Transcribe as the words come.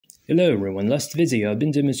Hello everyone, last video I've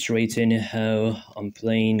been demonstrating how I'm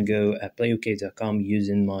playing Go at playok.com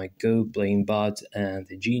using my Go playing bot and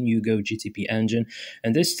the GNU Go GTP engine,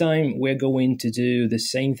 and this time we're going to do the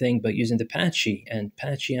same thing but using the Apache, and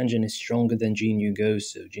Apache engine is stronger than GNU Go,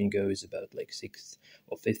 so GNU Go is about like 6th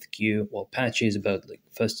or 5th queue, while Apache is about like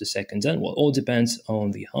 1st to 2nd, and well, all depends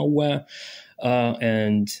on the hardware.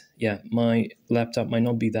 And yeah, my laptop might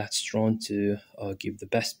not be that strong to give the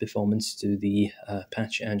best performance to the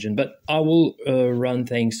Apache engine, but I will run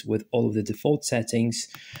things with all of the default settings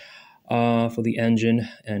for the engine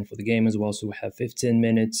and for the game as well. So we have 15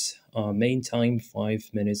 minutes main time, 5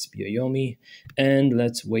 minutes Byoyomi, and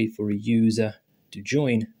let's wait for a user to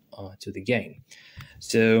join to the game.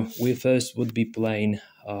 So we first would be playing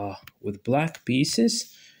with black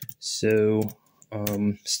pieces. So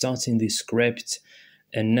starting the script,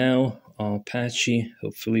 and now Apache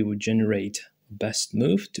hopefully will generate best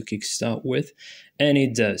move to kickstart with, and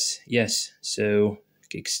it does, yes. So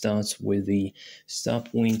kickstarts with the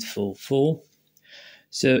start point full.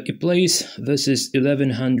 So it plays versus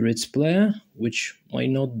 1100's player, which might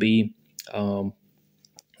not be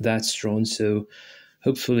that strong. So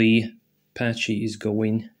hopefully Apache is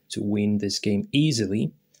going to win this game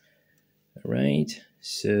easily. All right,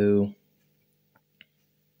 so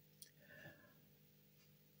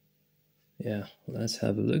yeah, let's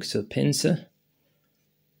have a look. So pincer.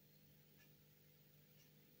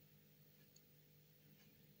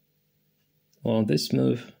 Well, this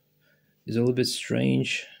move is a little bit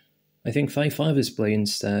strange. I think 5-5 is played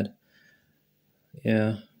instead.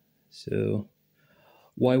 Yeah, so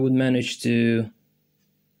White would manage to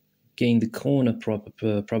gain the corner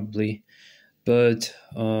probably, but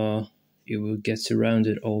it will get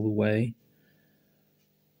surrounded all the way.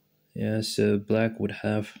 Yeah, so Black would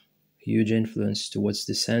have huge influence towards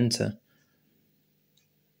the center.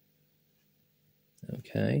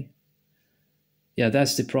 Okay. Yeah,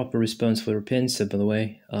 that's the proper response for a pincer, by the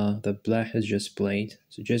way, that Black has just played.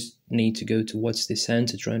 So just need to go towards the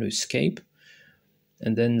center, trying to escape,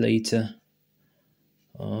 and then later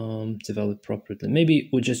develop properly. Maybe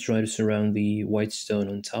we'll just try to surround the white stone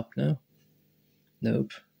on top now.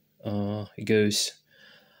 Nope. It goes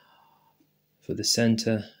for the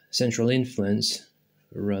central influence,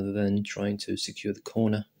 rather than trying to secure the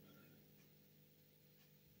corner.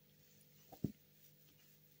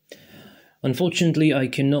 Unfortunately, I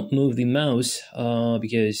cannot move the mouse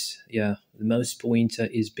because, yeah, the mouse pointer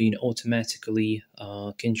is being automatically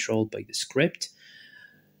controlled by the script.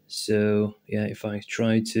 So, yeah, if I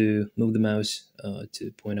try to move the mouse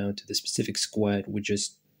to point out to the specific square, it would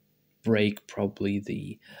just break probably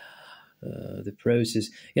the process.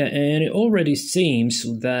 Yeah, and it already seems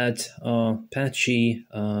that Apache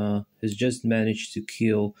has just managed to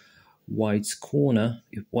kill White's corner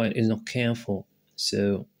if White is not careful.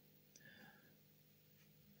 So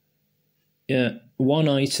yeah, one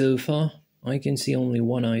eye so far. I can see only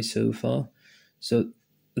one eye so far. So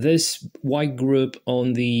this white group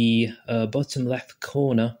on the bottom left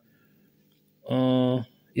corner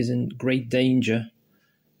is in great danger.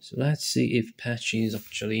 So let's see if Apache is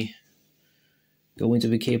actually going to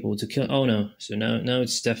be capable to kill. Oh no! So now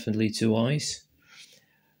it's definitely two eyes.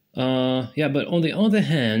 Yeah, but on the other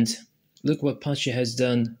hand, look what Apache has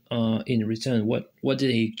done in return. What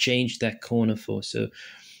did he change that corner for? So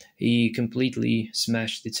he completely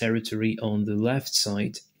smashed the territory on the left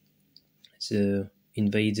side. So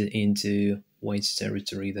invaded into White's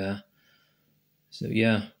territory there. So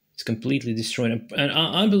yeah, it's completely destroyed. And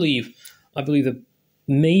I believe that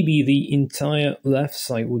maybe the entire left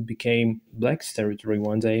side would become Black's territory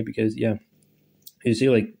one day, because yeah, you see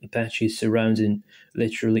like Apache is surrounding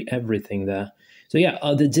literally everything there. So yeah,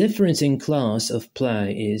 the difference in class of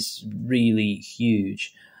play is really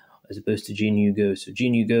huge as opposed to GNU Go. So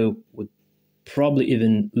GNU Go would probably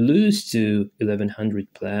even lose to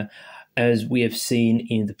 1100 player, as we have seen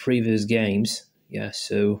in the previous games. Yeah,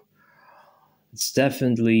 so it's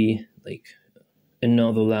definitely like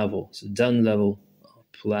another level, so done level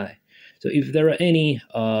play. So if there are any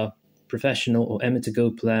professional or amateur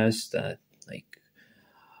Go players that like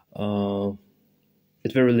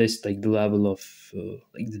at very least like the level of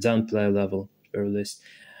like the done player level at very least,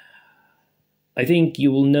 I think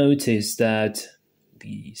you will notice that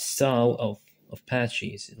the style of Apache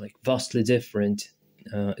is like vastly different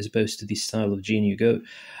as opposed to the style of GNU Go.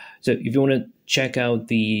 So if you want to check out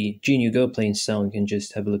the GNU Go playing style, you can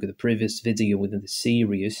just have a look at the previous video within the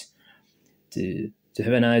series to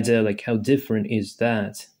have an idea like how different is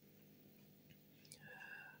that.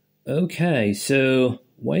 Okay, so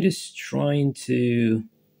White is trying to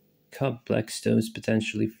cut Black stones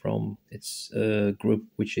potentially from its group,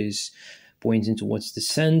 which is pointing towards the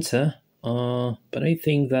center. But I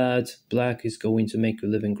think that black is going to make a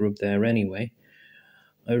living group there anyway.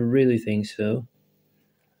 I really think so.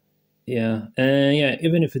 Yeah, and yeah,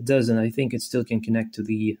 even if it doesn't, I think it still can connect to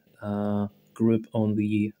the group on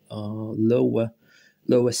the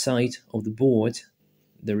lower side of the board.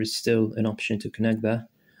 There is still an option to connect there.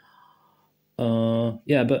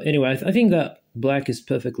 Yeah, but anyway, I think that black is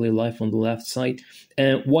perfectly alive on the left side,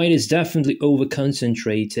 and white is definitely over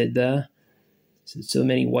concentrated there. So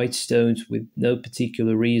many white stones with no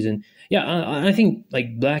particular reason. Yeah, I think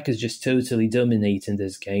like black is just totally dominating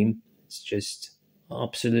this game. It's just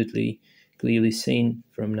absolutely clearly seen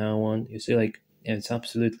from now on. You see, like, yeah, it's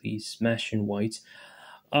absolutely smashing white.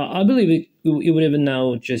 I believe it would even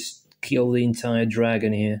now just kill the entire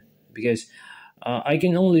dragon here, because I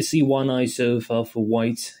can only see one eye so far for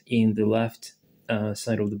white in the left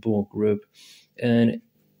side of the board group, and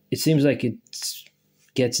it seems like it's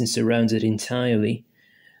getting surrounded entirely.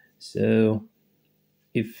 So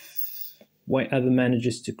if white ever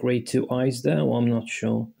manages to create two eyes there, well, I'm not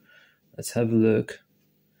sure. Let's have a look.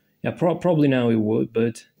 Yeah, probably now it would,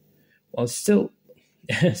 but well, still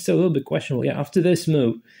a little bit questionable. Yeah, after this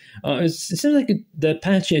move, it seems like the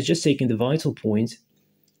Apache has just taken the vital point.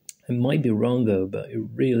 I might be wrong though, but it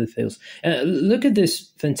really feels. Look at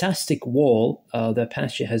this fantastic wall that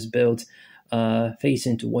Apache has built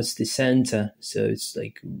facing towards the center. So it's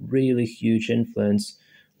like really huge influence,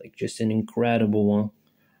 like just an incredible one.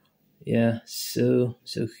 Yeah, so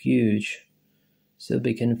huge, so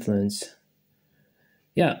big influence.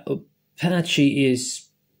 Yeah, Apache is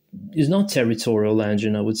not territorial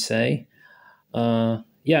engine, I would say.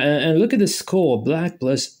 Yeah, and look at the score. Black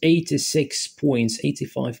plus 86 points,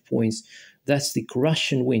 85 points. That's the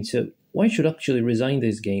crushing win. So white should actually resign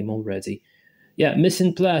this game already. Yeah,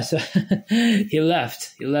 missing player. So he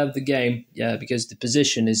left. He left the game. Yeah, because the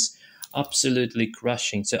position is absolutely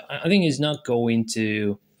crushing. So I think he's not going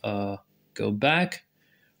to go back.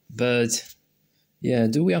 But yeah,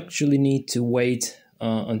 do we actually need to wait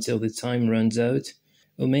until the time runs out?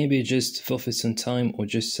 Or maybe just forfeit some time, or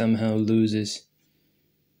just somehow loses.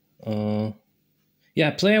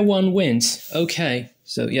 Yeah, player one wins. Okay,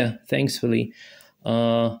 so yeah, thankfully,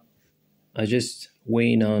 I just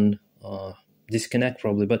wait on disconnect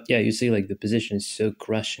probably, but yeah, you see, like the position is so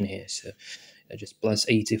crushing here. So just plus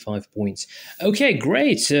 85 points. Okay,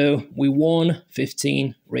 great. So we won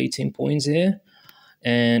 15 rating points here,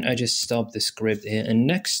 and I just stopped the script here. And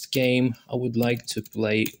next game, I would like to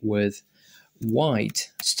play with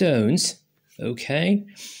white stones. Okay,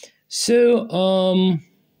 so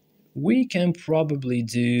we can probably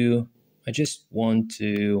do. I just want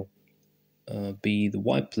to be the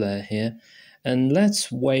white player here, and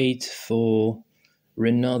let's wait for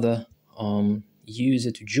another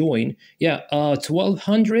user to join. Yeah,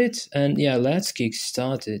 1200, and yeah, let's kick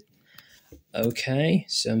started. Okay,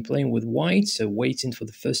 so I'm playing with white, so waiting for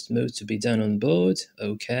the first move to be done on board.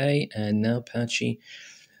 Okay, and now Apache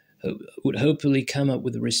would hopefully come up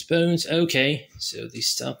with a response. Okay, so the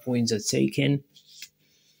start points are taken.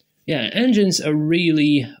 Yeah, engines are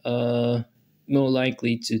really more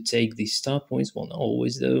likely to take the start points. Well, not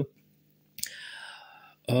always though.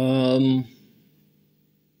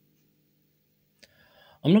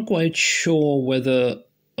 I'm not quite sure whether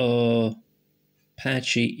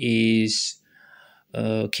Apache is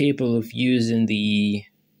capable of using the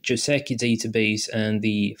Joseki database and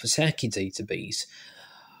the Fusaki database.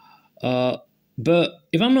 But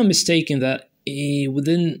if I'm not mistaken, that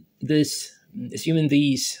within this, assuming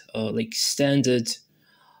these like standard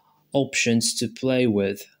options to play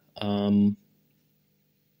with,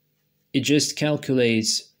 it just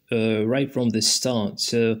calculates right from the start.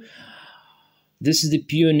 So this is the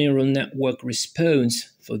pure neural network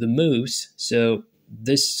response for the moves. So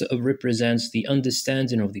this represents the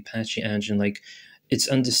understanding of the Apache engine, like its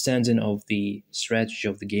understanding of the strategy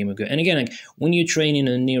of the game of Go. And again, like, when you're training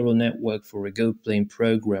a neural network for a Go playing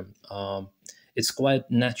program, it's quite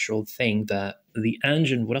a natural thing that the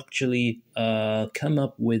engine would actually come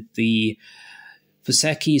up with the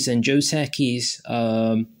Fusakis and Josekis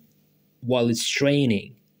while it's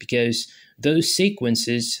training, because those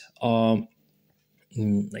sequences are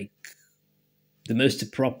like the most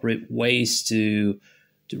appropriate ways to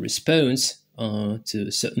respond to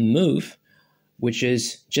a certain move, which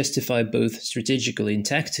is justified both strategically and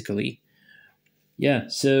tactically. Yeah,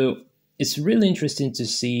 so it's really interesting to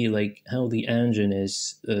see like how the engine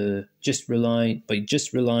is just relying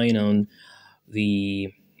on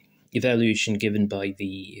the evaluation given by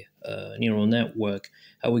the neural network,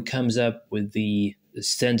 how it comes up with the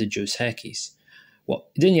standard Josekis. Well,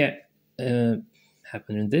 it didn't yet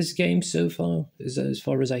happen in this game so far, as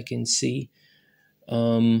far as I can see.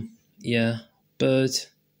 Yeah, but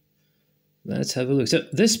let's have a look. So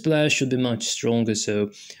this player should be much stronger. So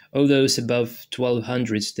all those above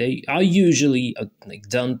 1200, they are usually like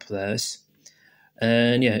done players.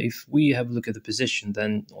 And yeah, if we have a look at the position,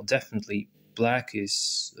 then definitely black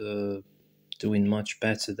is doing much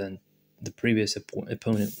better than the previous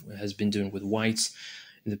opponent has been doing with whites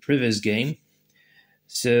in the previous game.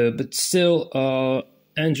 So, but still,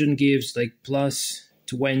 engine gives like plus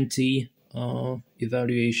 20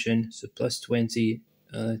 evaluation, so plus 20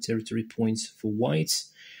 territory points for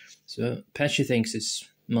whites. So Patchy thinks it's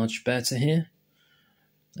much better here.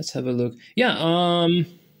 Let's have a look. Yeah,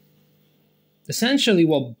 essentially,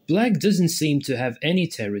 well, black doesn't seem to have any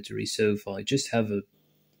territory so far. I just have a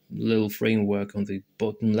little framework on the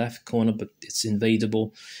bottom left corner, but it's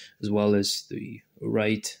invadable, as well as the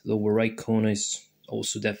lower right corner is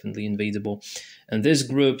also definitely invadable. And this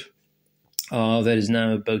group that is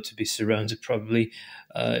now about to be surrounded probably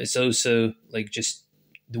is also like just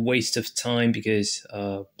the waste of time, because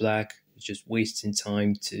black is just wasting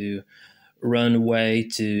time to run away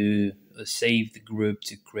to save the group,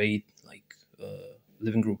 to create like a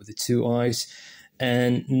living group with the two eyes,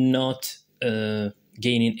 and not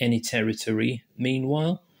gaining any territory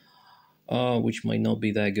meanwhile, which might not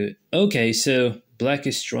be that good. Okay, so black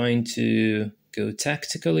is trying to go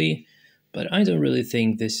tactically, but I don't really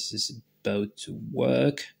think this is about to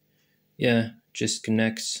work. Yeah, just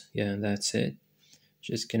connects. Yeah, that's it.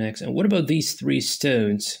 Just connects. And what about these three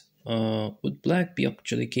stones? Would black be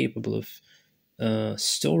actually capable of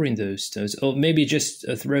storing those stones? Or maybe just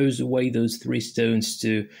throws away those three stones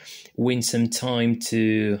to win some time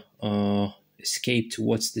to escape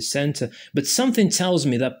towards the center. But something tells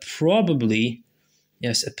me that probably,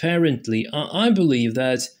 yes, apparently, I believe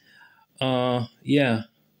that, yeah,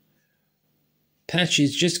 Patchy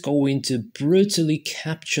is just going to brutally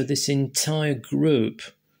capture this entire group.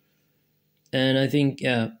 And I think,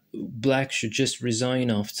 yeah, black should just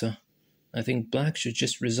resign after. I think black should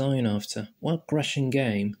just resign after. What crushing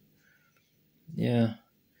game. Yeah.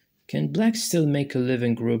 Can black still make a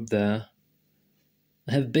living group there?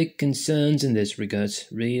 I have big concerns in this regard,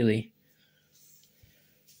 really.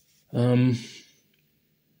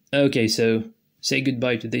 Okay, so say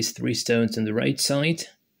goodbye to these three stones on the right side.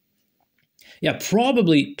 Yeah,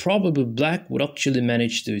 probably black would actually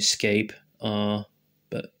manage to escape,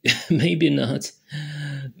 but maybe not.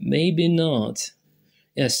 Maybe not.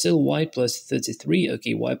 Yeah, still white plus 33.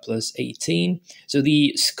 Okay, white plus 18. So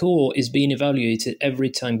the score is being evaluated every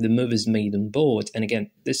time the move is made on board. And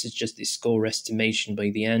again, this is just the score estimation by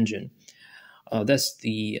the engine. That's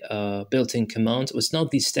the built-in command. It's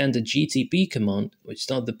not the standard GTP command, which is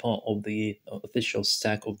not the part of the official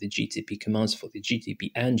stack of the GTP commands for the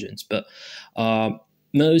GTP engines. But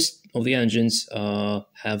most of the engines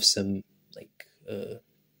have some like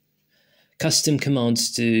custom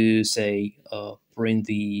commands to say print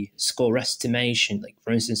the score estimation. Like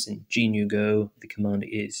for instance, in GNU-Go, the command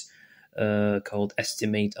is called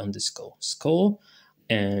estimate underscore score,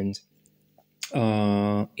 and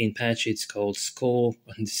in Patch it's called score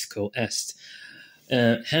underscore est.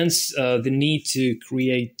 Hence the need to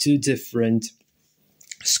create two different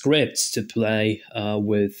scripts to play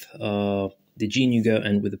with the GNU-Go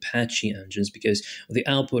and with Apache engines, because the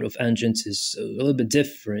output of engines is a little bit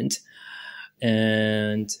different.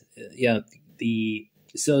 And yeah, the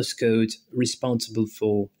source code responsible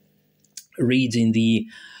for reading the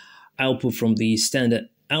output from the standard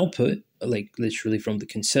output, like literally from the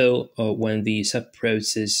console, or when the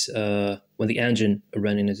subprocess, when the engine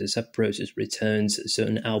running as a subprocess returns a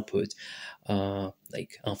certain output,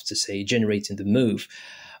 like after say generating the move,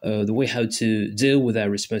 the way how to deal with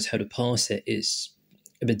that response, how to parse it, is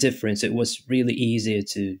a bit different. So it was really easier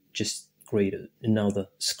to just create another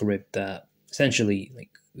script that essentially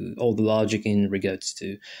like all the logic in regards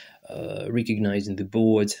to recognizing the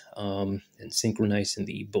board and synchronizing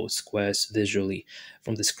the board squares visually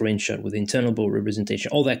from the screenshot with the internal board representation.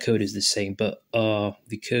 All that code is the same, but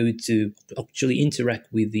the code to actually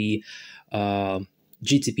interact with the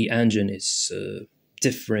GTP engine is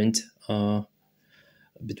different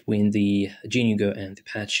between the GNU-Go and the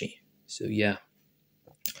Apache. So yeah.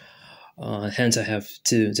 Hence, I have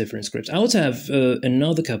two different scripts. I also have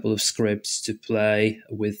another couple of scripts to play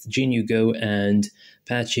with GNU-Go and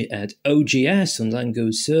Apache at OGS, Online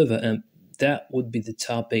Go server, and that would be the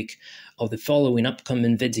topic of the following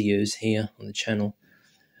upcoming videos here on the channel.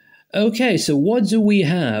 Okay, so what do we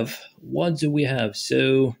have? What do we have?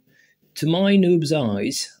 So, to my noob's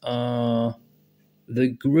eyes,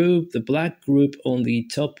 the black group on the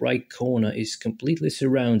top right corner is completely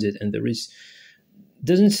surrounded, and there is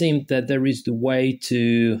doesn't seem that there is the way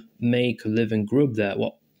to make a living group there.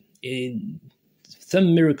 Well,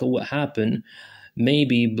 some miracle would happen.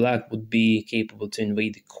 Maybe black would be capable to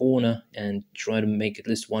invade the corner and try to make at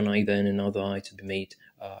least one eye there and another eye to be made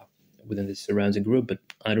within the surrounding group, but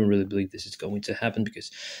I don't really believe this is going to happen because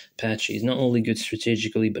Patchy is not only good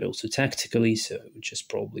strategically but also tactically, so it would just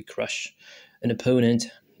probably crush an opponent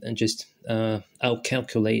and just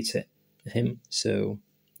outcalculate him. So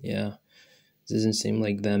yeah, doesn't seem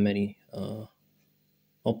like that many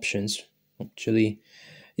options actually.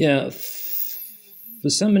 Yeah, for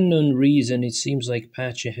some unknown reason, it seems like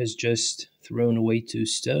Patchy has just thrown away 2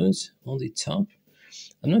 stones on the top.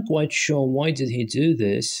 I'm not quite sure why did he do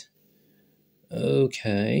this.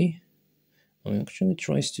 Okay. Actually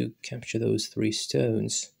tries to capture those 3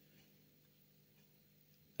 stones.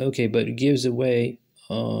 Okay, but it gives away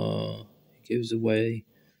his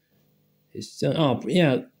stone. Oh,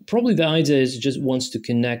 yeah, probably the idea is it just wants to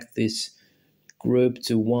connect this group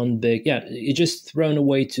to one big, yeah, it just thrown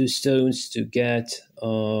away 2 stones to get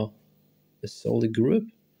a solid group.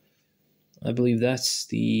 I believe that's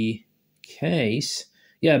the case.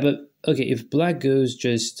 Yeah, but okay, if black goes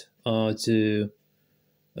just to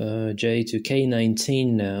J to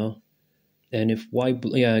K19 now, and if white,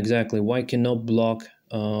 yeah, exactly, white cannot block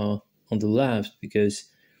on the left because,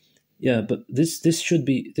 yeah, but this should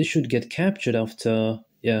get captured after,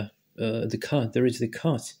 yeah, the cut. There is the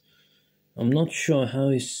cut. I'm not sure how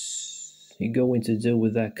is he going to deal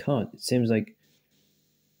with that cut. It seems like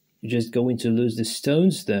you're just going to lose the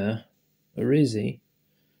stones there, or is he?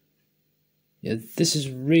 Yeah, this is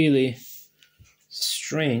really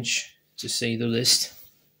strange, to say the least.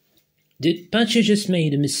 Did Patchy just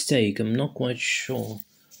made a mistake? I'm not quite sure.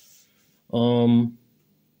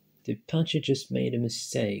 Did Patchy just made a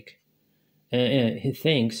mistake? Yeah, he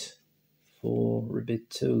thinks for a bit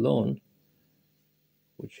too long,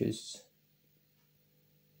 which is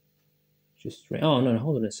just strange. Oh, no,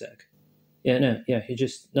 hold on a sec. Yeah, no, yeah, he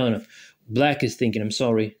just, no. Black is thinking, I'm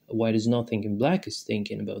sorry, white is not thinking, black is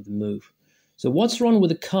thinking about the move. So what's wrong with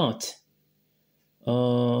the cut?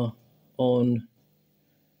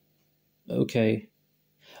 Okay.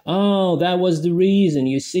 Oh, that was the reason,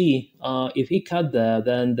 you see. If he cut there,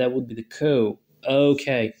 then that would be the ko.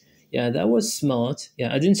 Okay. Yeah, that was smart.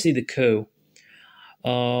 Yeah, I didn't see the ko.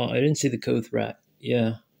 I didn't see the ko threat.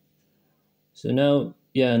 Yeah. So now,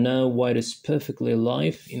 yeah, now white is perfectly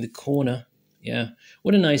alive in the corner. Yeah,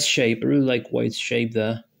 what a nice shape. I really like white's shape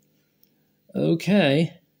there.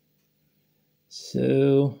 Okay.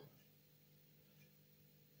 So,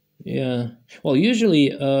 yeah. Well,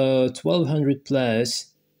 usually 1200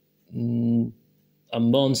 players are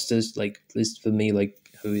monsters, like, at least for me, like,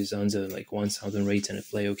 who is under, like, 1000 rate and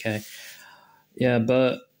play okay. Yeah,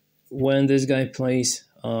 but when this guy plays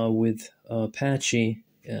with Patchy,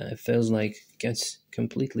 it feels like it gets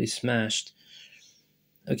completely smashed.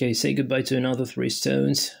 Okay, say goodbye to another 3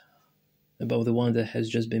 stones above the one that has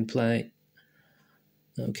just been played.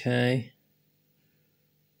 Okay.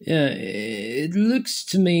 Yeah, it looks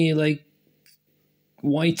to me like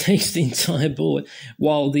white takes the entire board,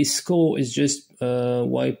 while the score is just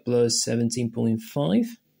white plus 17.5.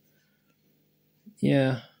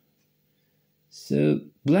 Yeah. So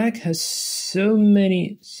black has so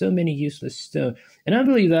many useless stones, and I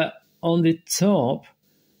believe that on the top,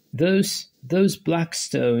 those black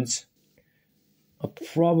stones are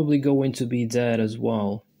probably going to be dead as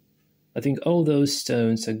well. I think all those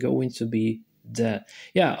stones are going to be dead.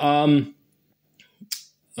 Yeah.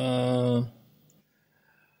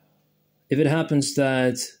 If it happens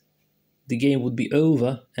that the game would be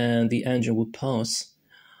over and the engine would pass,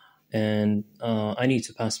 and I need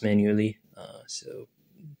to pass manually, so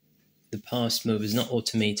the pass move is not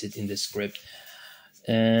automated in this script,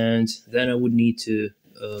 and then I would need to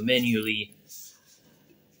manually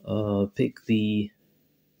pick the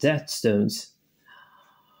dead stones,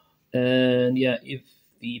 and yeah, if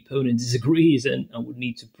the opponent disagrees, then I would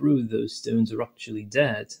need to prove those stones are actually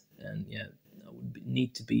dead, and yeah, I would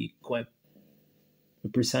need to be quite a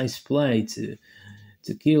precise play to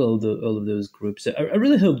kill all of those groups. So I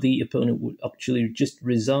really hope the opponent would actually just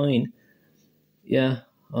resign. Yeah,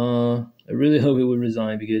 I really hope he would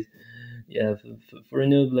resign, because yeah, for a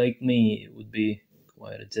noob like me, it would be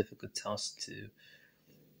quite a difficult task to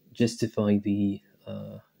justify the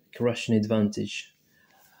crushing advantage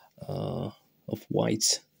of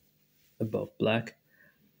white above black.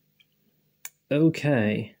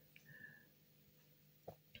 Okay,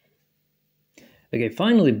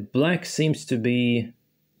 finally, black seems to be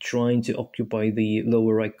trying to occupy the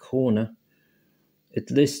lower right corner, at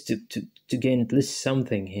least to gain at least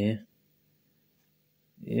something here.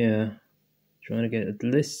 Yeah. Trying to get at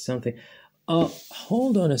least something.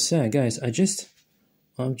 Hold on a sec, guys. I've just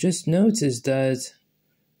noticed that.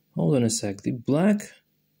 Hold on a sec. The black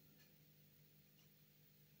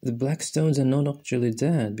stones are not actually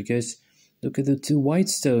dead, because look at the two white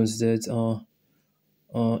stones that are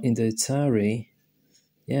in the Atari.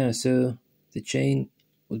 Yeah, so the chain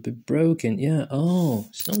would be broken. Yeah. Oh,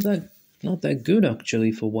 it's not that good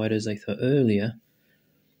actually for white as I thought earlier.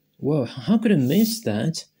 Whoa, how could I miss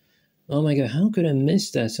that? Oh my god, how could I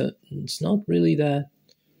miss that? So it's not really that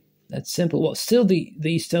simple. Well, still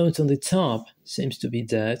the stones on the top seems to be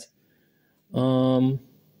dead. Yeah,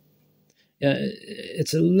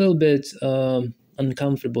 it's a little bit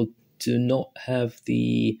uncomfortable to not have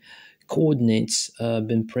the coordinates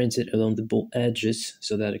been printed along the board edges,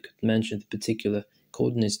 so that I could mention the particular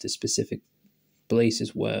coordinates, the specific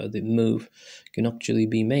places where the move can actually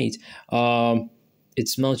be made.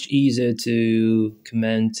 It's much easier to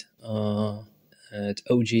comment at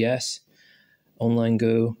OGS,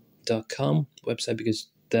 onlinego.com website, because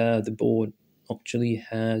there the board actually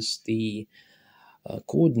has the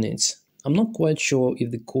coordinates. I'm not quite sure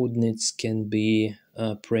if the coordinates can be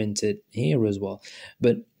printed here as well,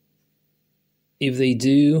 but if they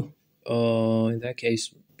do, in that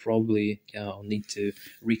case, probably I'll need to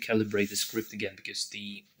recalibrate the script again, because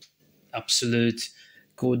the absolute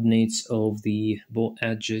coordinates of the board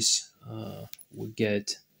edges will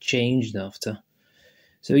get changed after.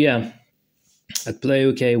 So yeah, at play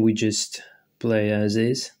OK we just play as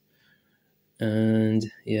is, and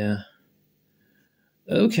yeah,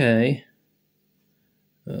 okay,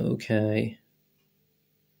 all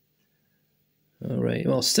right.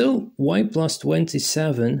 Well, still white plus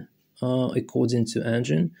 27 according to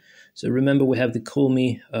engine. So remember, we have the call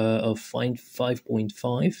me of find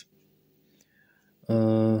 5.5.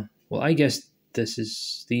 Well, I guess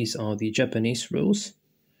these are the Japanese rules.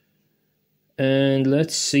 And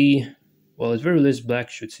let's see. Well, at very least, black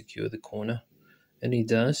should secure the corner, and he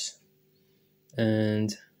does.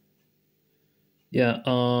 And yeah,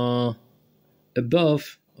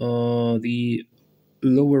 above the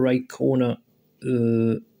lower right corner,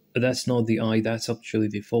 that's not the eye, that's actually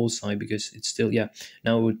the false eye, because it's still, yeah,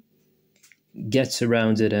 now it gets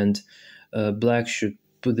around it, and black should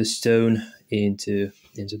put the stone into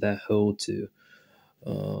that hole to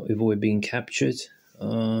avoid being captured,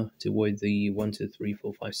 to avoid the 1, 2, 3,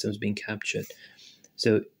 4, 5 stones being captured.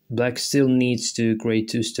 So black still needs to create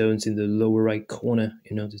 2 stones in the lower right corner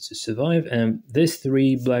in order to survive, and these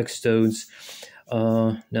 3 black stones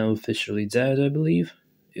are now officially dead, I believe,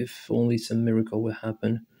 if only some miracle will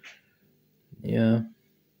happen. Yeah,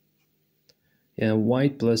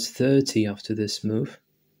 white plus 30 after this move.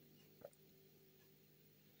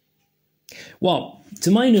 Well,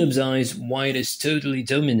 to my noob's eyes, white is totally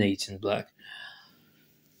dominating black.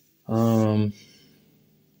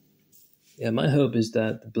 Yeah, my hope is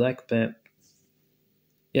that the black pair.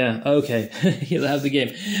 Yeah, okay, he'll have the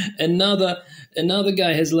game. Another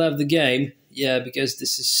guy has left the game. Yeah, because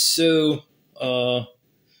this is so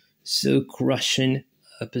crushing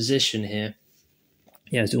a position here.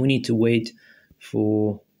 Yeah, so we need to wait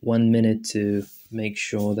for 1 minute to make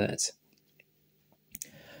sure that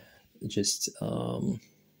just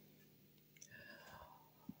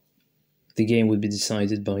the game would be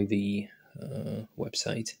decided by the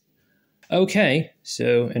website. Okay,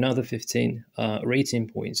 so another 15 rating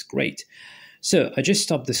points. Great. So I just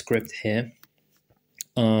stopped the script here.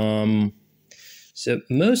 So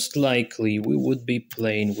most likely we would be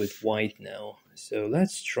playing with white now. So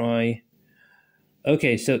let's try.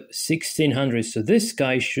 Okay, so 1600. So this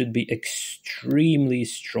guy should be extremely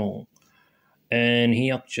strong, and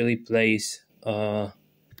he actually plays white,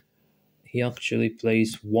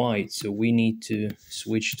 so we need to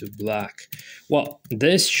switch to black. Well,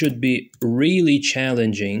 this should be really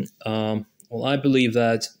challenging. Well, I believe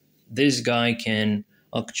that this guy can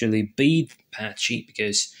actually beat Patchy,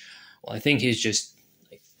 because, well, I think he's just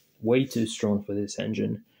way too strong for this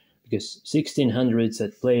engine, because 1600s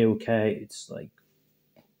at play OK, it's like,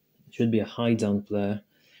 it should be a high down player.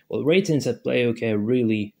 Well, ratings at play OK are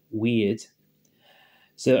really weird.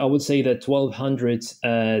 So I would say that 1200s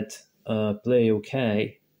at play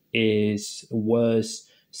OK is worse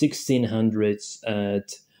 1600s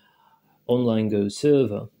at online Go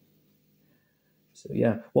server. So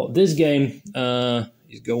yeah, well, this game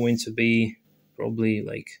is going to be probably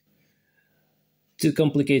like too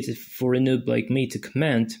complicated for a noob like me to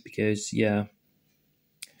comment, because yeah,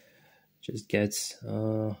 just gets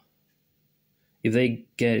if they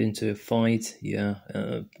get into a fight, yeah,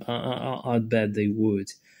 I'd bet they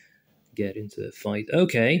would get into a fight.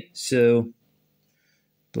 Okay, so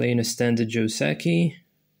playing a standard Joseki.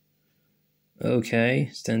 Okay,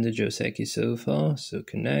 standard joseki so far. So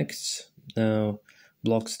connects. Now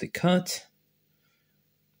blocks the cut.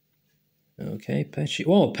 Okay, Patchy.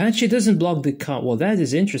 Oh, Patchy doesn't block the cut. Well, that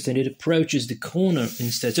is interesting. It approaches the corner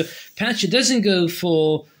instead. So Patchy doesn't go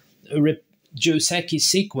for a joseki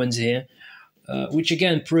sequence here, which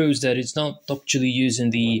again proves that it's not actually using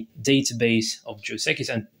the database of josekis.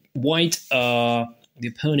 And white, the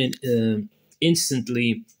opponent,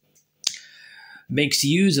 instantly makes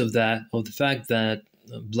use of that, of the fact that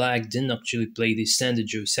black didn't actually play the standard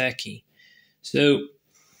joseki. So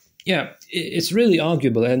yeah, it's really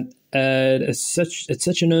arguable, and at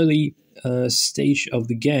such an early stage of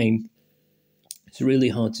the game, it's really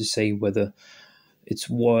hard to say whether it's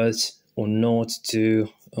worth or not to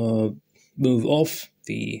move off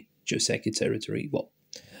the joseki territory. Well,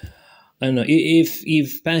 I don't know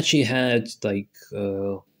if Patchy had like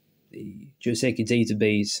the joseki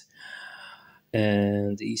database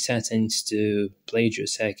and the settings to play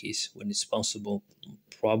josekis when it's possible,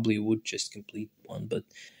 probably would just complete one, but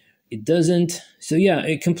it doesn't. So yeah,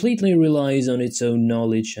 it completely relies on its own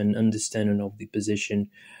knowledge and understanding of the position,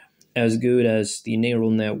 as good as the neural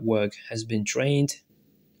network has been trained.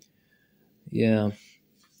 Yeah.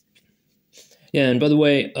 Yeah, and by the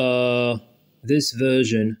way, this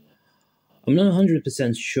version, I'm not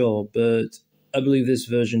 100% sure, but I believe this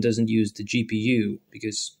version doesn't use the GPU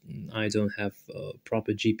because I don't have a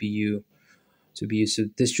proper GPU to be used. So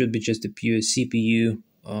this should be just a pure CPU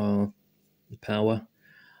power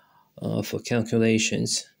for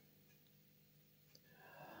calculations.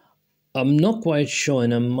 I'm not quite sure,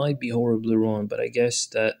 and I might be horribly wrong, but I guess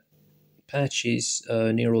that Patchy's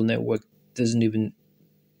neural network doesn't even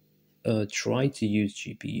try to use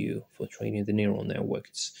GPU for training the neural network.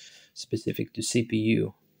 It's specific to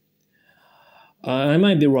CPU. I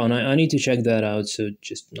might be wrong. I need to check that out, so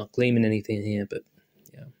just not claiming anything here, but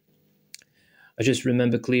yeah. I just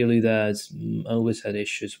remember clearly that I always had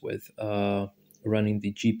issues with running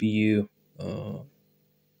the GPU,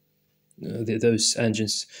 those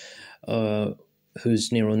engines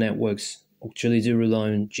whose neural networks actually do rely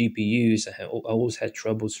on GPUs. I always had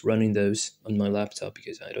troubles running those on my laptop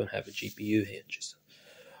because I don't have a GPU here, just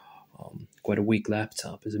quite a weak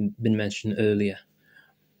laptop, as been mentioned earlier.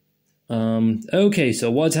 Okay,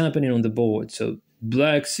 so what's happening on the board? So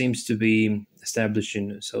black seems to be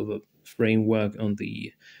establishing sort of a framework on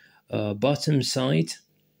the bottom side.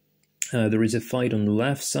 There is a fight on the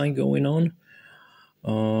left side going on.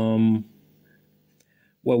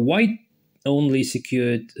 Well, white only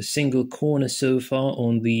secured a single corner so far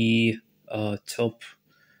on the top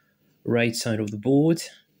right side of the board.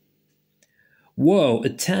 Whoa,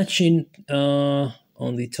 attaching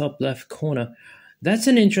on the top left corner. That's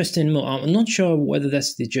an interesting move. I'm not sure whether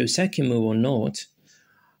that's the joseki move or not.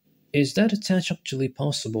 Is that attach actually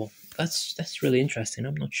possible? That's really interesting.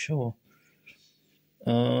 I'm not sure.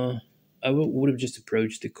 I would have just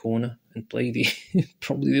approached the corner and played the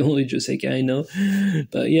probably the only joseki I know.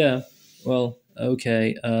 But yeah, well,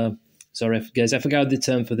 okay. Sorry, guys, I forgot the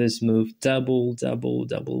term for this move. Double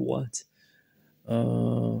what?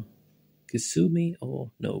 Kasumi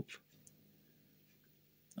or nope.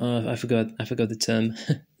 I forgot the term.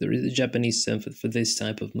 There is a Japanese term for this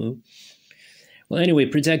type of move. Well, anyway,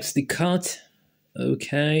 protects the cut.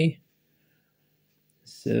 Okay.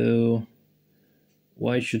 So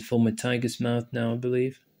white should form a tiger's mouth now, I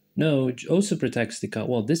believe. No, it also protects the cut.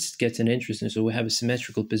 Well, this is getting interesting. So we have a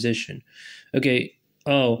symmetrical position. Okay.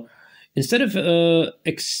 Oh, instead of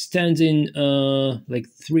extending like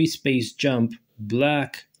 3-space jump,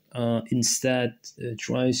 black instead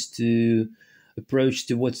tries to approach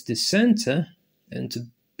towards the center and to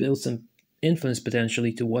build some influence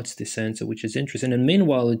potentially towards the center, which is interesting. And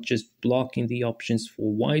meanwhile, it's just blocking the options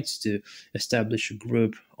for whites to establish a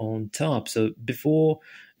group on top. So before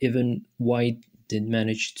even white did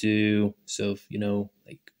manage to sort of,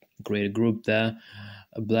 like create a group there,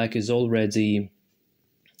 black is already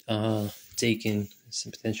taking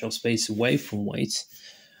some potential space away from white.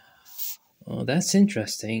 Oh, that's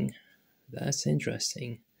interesting. That's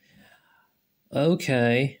interesting.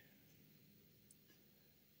 Okay.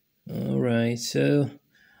 All right. So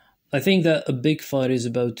I think that a big fight is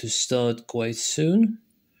about to start quite soon,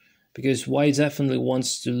 because white definitely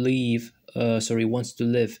wants to live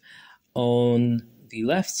on the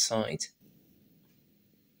left side,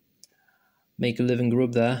 make a living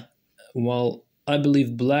group there, while I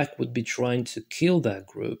believe black would be trying to kill that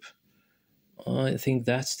group. I think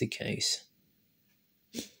that's the case.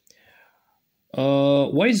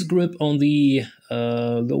 White's group on the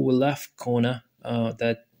lower left corner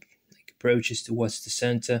that approaches towards the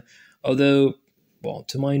center. Although, well,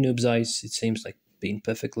 to my noob's eyes, it seems like being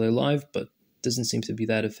perfectly alive, but doesn't seem to be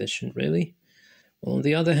that efficient, really. Well, on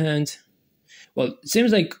the other hand, well, it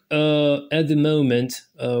seems like at the moment,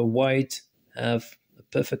 white have a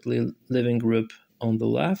perfectly living group on the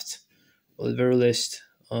left. Well, at the very least,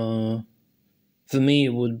 for me,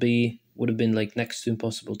 it would have been like next to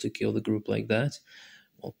impossible to kill the group like that.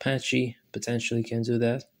 Well, Patchy potentially can do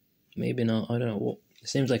that. Maybe not. I don't know. Well, it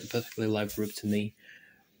seems like a perfectly live group to me.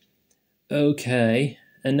 Okay,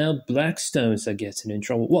 and now Blackstones are getting in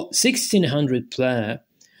trouble. Well, 1600 player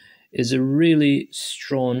is a really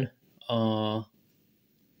strong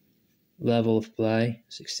level of play.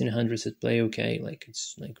 1600 is at play okay, like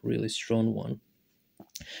it's like really strong one.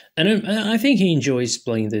 And I think he enjoys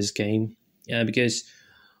playing this game, yeah, because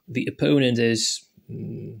the opponent is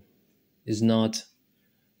not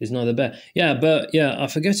the best. Yeah, but yeah, I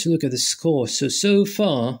forgot to look at the score. So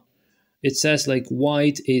far, it says like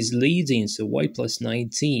white is leading, so white plus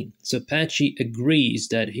 19. So Patchy agrees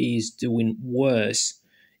that he's doing worse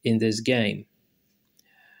in this game.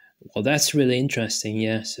 Well, that's really interesting,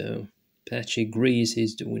 yeah. So Patchy agrees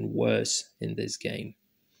he's doing worse in this game.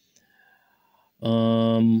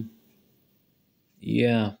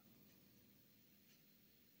 Yeah.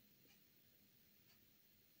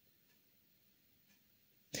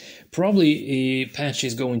 Probably Patchy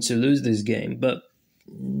is going to lose this game, but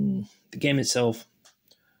the game itself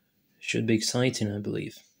should be exciting, I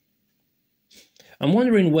believe. I'm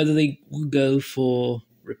wondering whether they will go for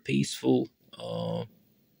a peaceful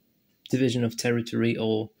division of territory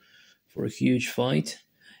or for a huge fight.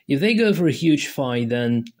 If they go for a huge fight,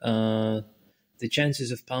 then the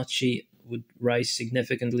chances of Patchy would rise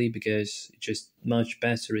significantly because it's just much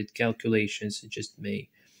better at calculations. It just may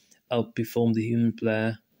outperform the human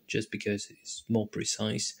player just because it's more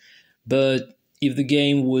precise. But if the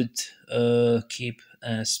game would keep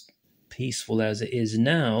as peaceful as it is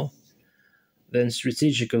now, then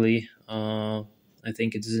strategically, I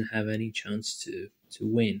think it doesn't have any chance to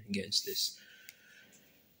win against this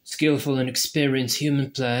skillful and experienced human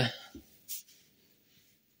player.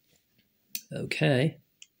 Okay.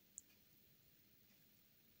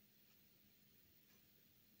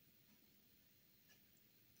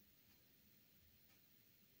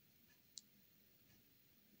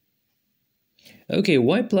 Okay,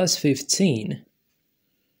 y plus 15.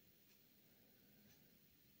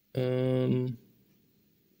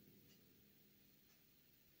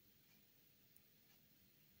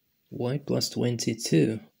 Y plus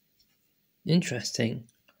 22. Interesting.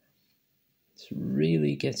 It's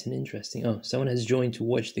really getting interesting. Oh, someone has joined to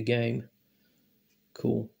watch the game.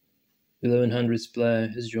 Cool. 1100's player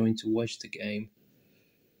has joined to watch the game.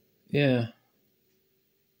 Yeah.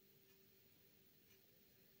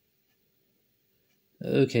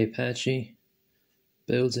 Okay, Patchy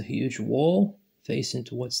builds a huge wall facing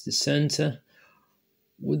towards the center.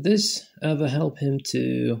 Would this ever help him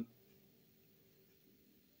to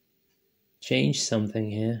change something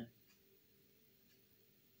here?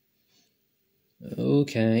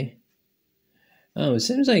 Okay. Oh, it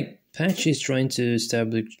seems like Patchy is trying to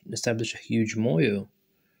establish a huge moyo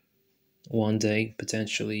one day,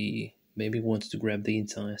 potentially. Maybe wants to grab the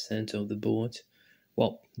entire center of the board.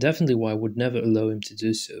 Well, definitely why I would never allow him to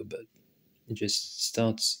do so, but it just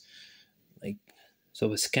starts like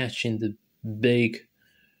sort of sketching the big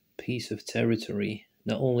piece of territory,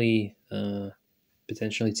 not only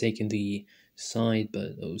potentially taking the side,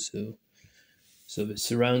 but also sort of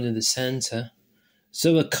surrounding the center.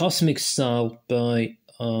 So a cosmic style by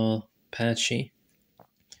Patchy.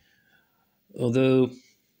 Although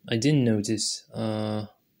I didn't notice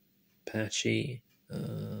Patchy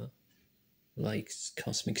likes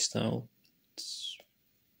cosmic style.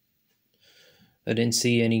 I didn't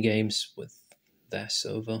see any games with that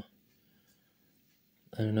sort of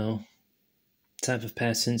I don't know, type of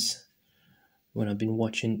patterns when I've been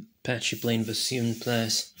watching Patchy playing versus human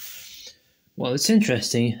players. Well, it's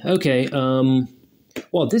interesting. Okay,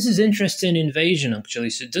 well, this is interesting invasion, actually.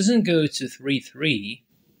 So it doesn't go to 3-3,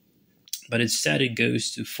 but instead it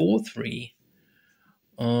goes to 4-3.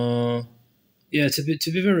 Yeah, to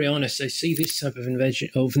be very honest, I see this type of invasion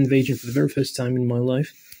for the very first time in my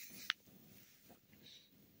life.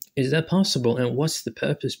 Is that possible? And what's the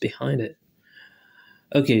purpose behind it?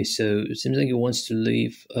 Okay, so it seems like he wants to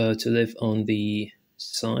live on the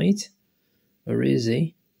side. Or is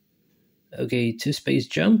he? Okay, 2-space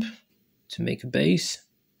jump to make a base.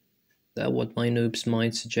 That's what my noob's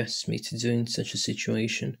mind suggests me to do in such a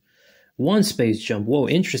situation. 1-space jump. Whoa,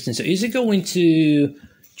 interesting. So is it going to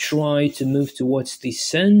try to move towards the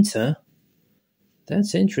center?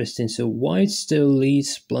 That's interesting. So white still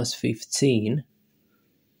leads plus 15.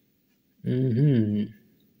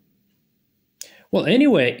 Well,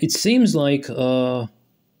 anyway, it seems like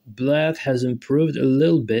Black has improved a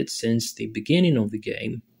little bit since the beginning of the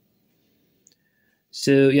game.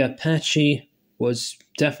 So yeah, Patchy was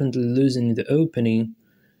definitely losing in the opening,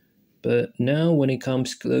 but now when it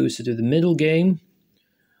comes closer to the middle game,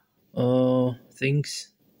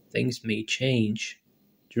 things may change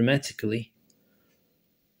dramatically.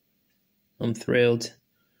 I'm thrilled.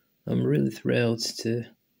 I'm really thrilled to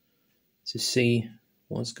see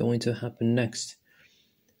what's going to happen next.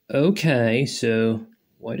 Okay, so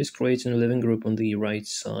White is creating a living group on the right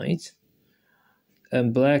side.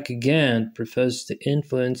 And Black again prefers the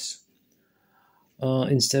influence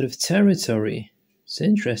instead of territory. It's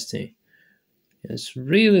interesting. It's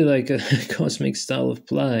really like a cosmic style of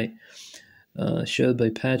play showed by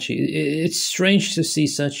Patchy. It's strange to see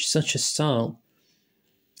such a style.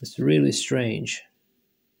 It's really strange.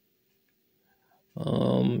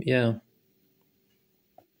 Yeah.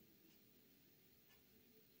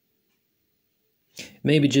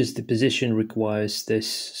 Maybe just the position requires this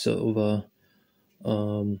sort of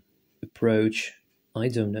a approach. I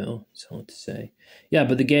don't know. It's hard to say. Yeah,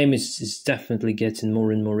 but the game is definitely getting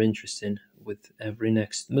more and more interesting with every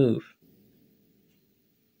next move.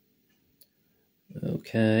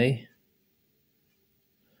 Okay.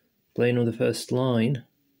 Playing on the first line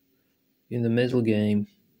in the middle game.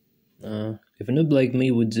 If a noob like me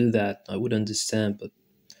would do that, I would understand. But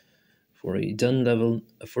for a done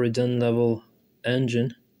level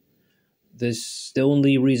engine, the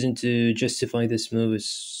only reason to justify this move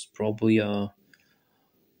is probably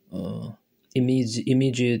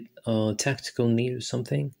immediate tactical need or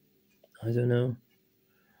something. I don't know.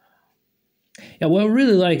 Yeah, what I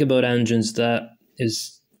really like about engines that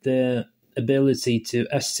is their ability to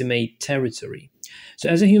estimate territory. So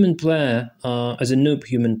as a human player, as a noob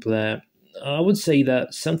human player, I would say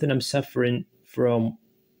that something I'm suffering from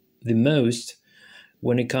the most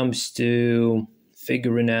when it comes to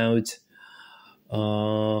figuring out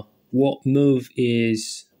what move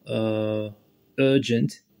is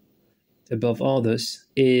urgent above others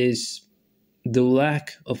is the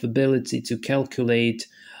lack of ability to calculate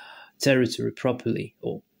territory properly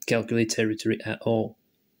or calculate territory at all.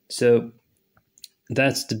 So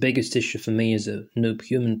that's the biggest issue for me as a noob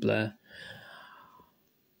human player.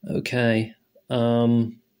 Okay,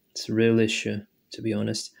 it's a real issue, to be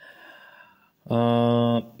honest.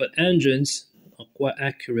 But engines are quite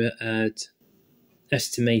accurate at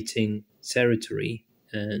estimating territory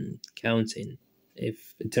and counting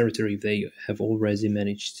if a territory they have already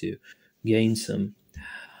managed to gain some.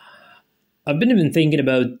 I've been even thinking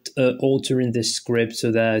about altering this script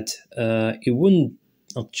so that it wouldn't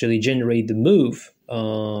actually generate the move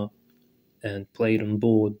and play it on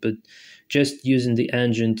board, but just using the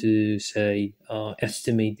engine to say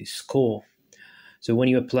estimate the score. So when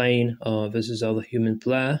you're playing versus other human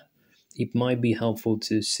player, it might be helpful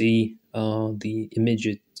to see the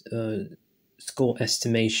immediate score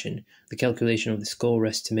estimation, the calculation of the score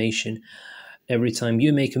estimation every time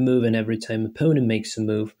you make a move and every time opponent makes a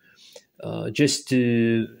move, just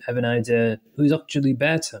to have an idea who's actually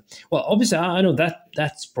better. Well, obviously, I know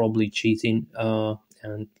that's probably cheating,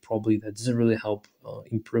 and probably that doesn't really help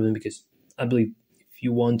improving, because I believe if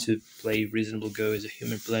you want to play reasonable Go as a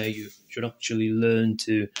human player, you should actually learn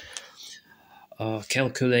to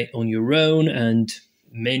calculate on your own. And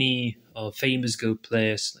many famous Go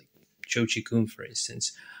players, like Chochi Kun, for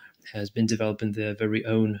instance, has been developing their very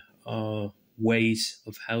own ways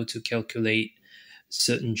of how to calculate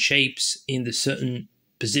certain shapes in the certain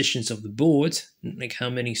positions of the board, like how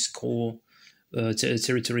many score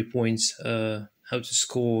territory points, how to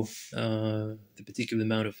score the particular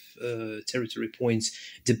amount of territory points,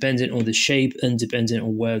 depending on the shape and depending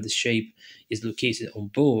on where the shape is located on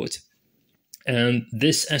board. And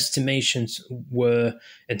these estimations were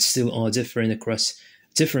and still are different across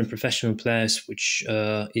different professional players, which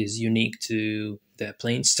is unique to their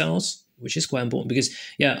playing styles, which is quite important because,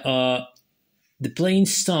 the playing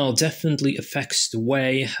style definitely affects the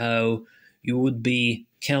way how you would be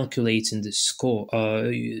calculating the score, how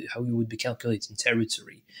you would be calculating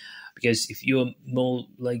territory. Because if you're more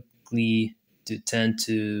likely to tend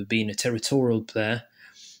to be a territorial player,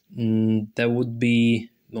 that would be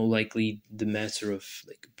more likely the matter of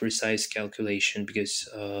like precise calculation, because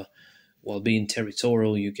while being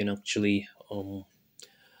territorial, you can actually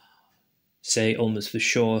say almost for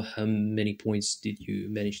sure how many points did you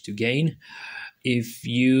manage to gain. If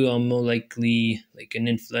you are more likely like an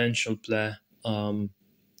influential player,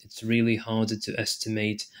 it's really harder to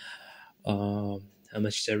estimate how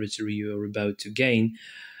much territory you are about to gain,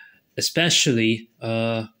 especially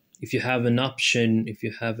if you have an option, if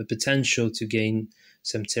you have a potential to gain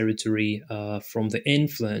some territory from the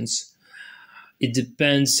influence. It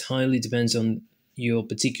highly depends on your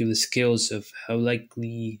particular skills of how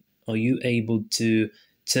likely are you able to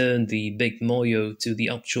turn the big moyo to the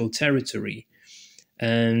actual territory.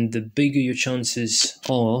 And the bigger your chances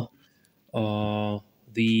are,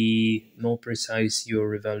 the more precise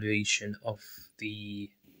your evaluation of the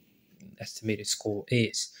estimated score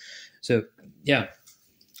is. So yeah,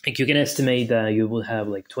 like you can estimate that you will have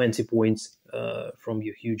like 20 points from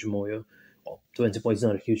your huge moyo. Well, 20 points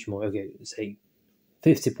not a huge moyo. Okay, say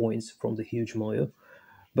 50 points from the huge moyo.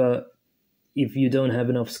 But if you don't have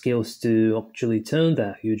enough skills to actually turn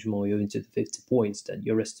that huge moyo into the 50 points, then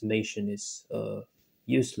your estimation is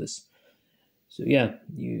useless. So yeah,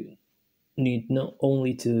 you need not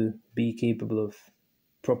only to be capable of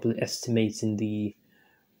properly estimating the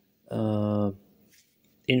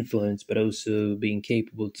influence, but also being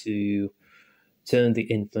capable to turn the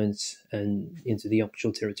influence and into the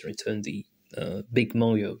actual territory, turn the big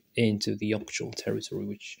moyo into the actual territory,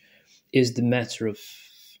 which is the matter of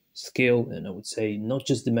skill, and I would say not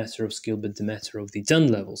just the matter of skill, but the matter of the done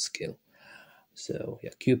level skill. So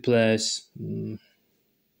yeah, Q players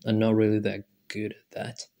are not really that good at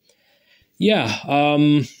that. Yeah.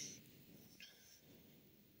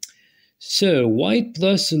 So white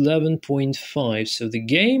plus 11.5. So the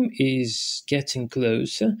game is getting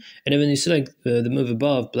closer. And then when you select the move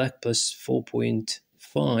above, black plus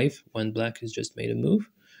 4.5, when black has just made a move.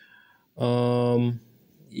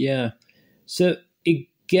 Yeah. So it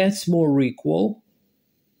gets more equal,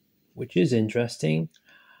 which is interesting.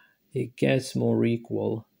 It gets more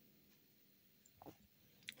equal.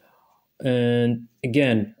 And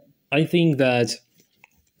again, I think that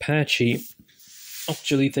Patchy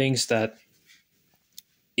actually thinks that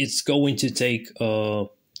it's going to take the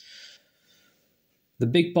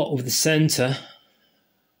big part of the center,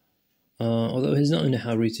 although he's not in a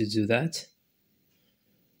hurry to do that.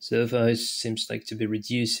 So far, it seems like to be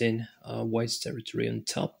reducing white's territory on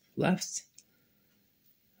top left.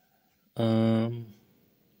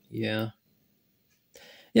 Yeah.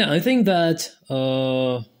 Yeah, I think that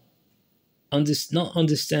not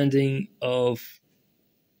understanding of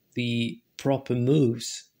the proper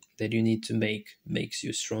moves that you need to make makes you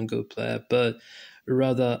a stronger player, but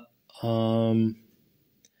rather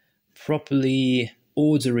properly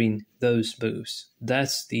ordering those moves.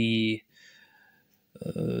 That's the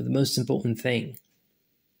most important thing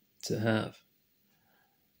to have.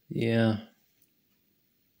 Yeah.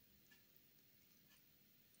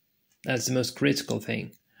 That's the most critical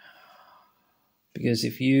thing. Because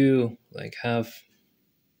if you like have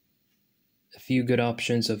a few good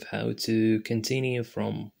options of how to continue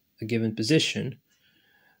from a given position,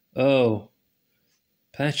 oh,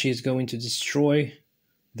 Patchy is going to destroy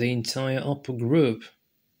the entire upper group.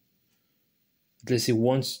 At least he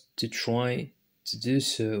wants to try to do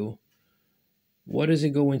so. What is it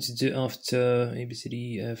going to do after A, B, C,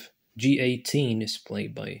 D, E, F? G18 is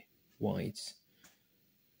played by whites.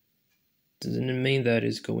 Doesn't it mean that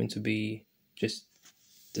it's going to be just...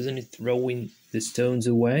 Doesn't it throw in the stones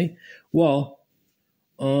away? Well,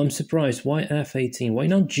 I'm surprised. Why F18? Why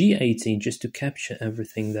not G18 just to capture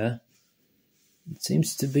everything there? It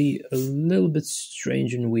seems to be a little bit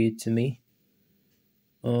strange and weird to me.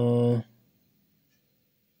 Oh,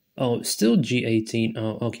 still G18.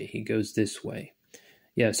 Oh, okay, he goes this way.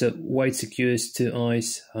 Yeah, so white secures two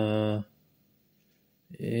eyes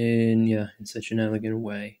in such an elegant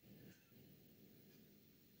way.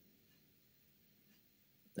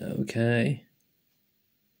 Okay.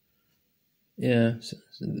 Yeah, so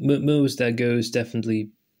moves that goes definitely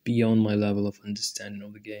beyond my level of understanding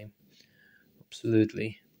of the game.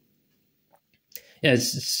 Absolutely. Yeah,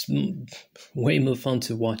 it's way more fun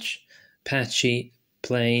to watch Patchy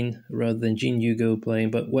playing rather than Jin Yugo playing.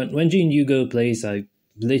 But when Jin Yugo plays, I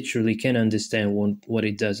literally can understand what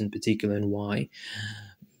it does in particular and why.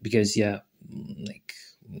 Because like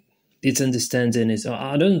its understanding is...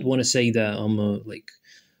 I don't want to say that I'm a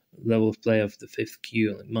level of play of the 5th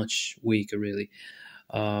Q, much weaker really.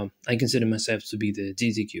 I consider myself to be the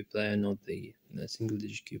DDQ player, not the single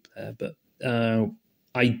digit Q player, but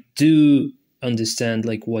I do understand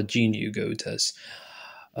what Jin Yugo does.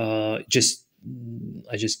 I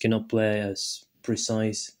just cannot play as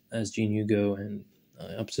precise as Jin Yugo, and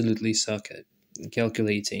I absolutely suck at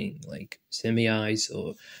calculating semi-eyes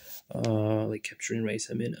or capturing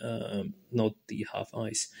race. I mean, not the half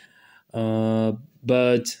eyes.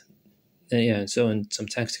 But so and some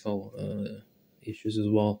tactical issues as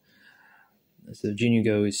well. So Jin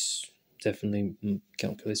Yugo is definitely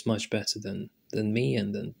calculates much better than me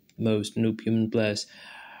and than most noob human players.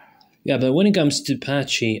 Yeah, but when it comes to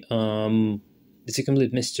Patchy, it's a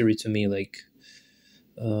complete mystery to me. Like,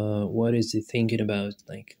 what is he thinking about?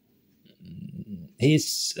 Like,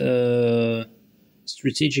 his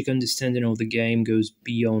strategic understanding of the game goes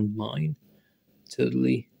beyond mine.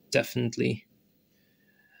 Totally, definitely.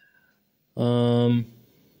 Yeah.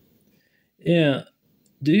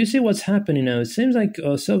 Do you see what's happening now? It seems like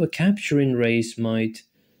a server capturing race might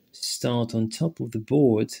start on top of the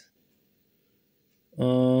board.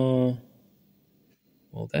 Well,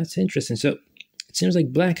 that's interesting. So it seems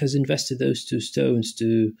like black has invested those 2 stones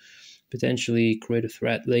to potentially create a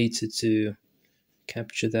threat later to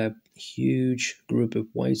capture that huge group of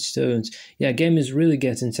white stones. Yeah, game is really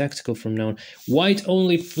getting tactical from now on. White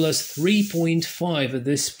only plus 3.5 at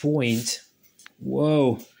this point.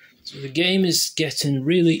 Whoa. So the game is getting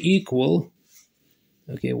really equal.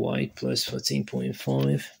 Okay, white plus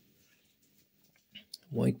 14.5.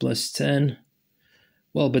 White plus 10.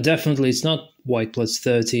 Well, but definitely it's not white plus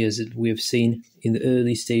 30 as we have seen in the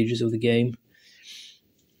early stages of the game.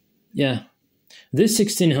 Yeah, this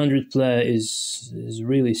 1600 player is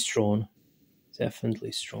really strong.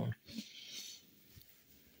 Definitely strong.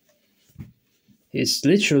 He's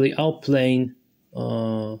literally outplaying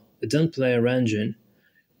a done player engine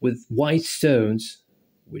with white stones,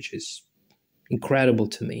 which is incredible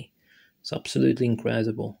to me. It's absolutely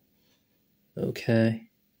incredible. Okay.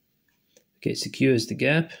 Okay, secures the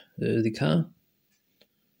gap, the car.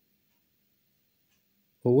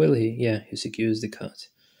 Or will he? Yeah, he secures the cut.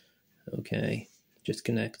 Okay, just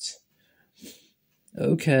connects.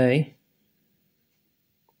 Okay.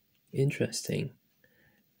 Interesting.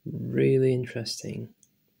 Really interesting.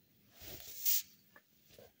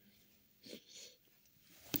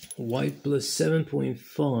 White plus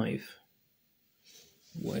 7.5.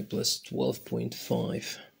 White plus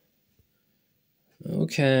 12.5.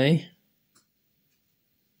 Okay.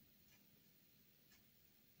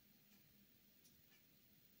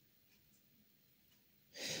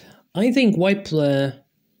 I think white player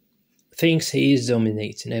thinks he is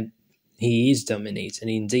dominating. And he is dominating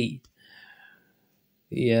indeed.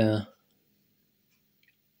 Yeah.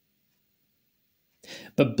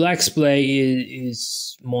 But black's play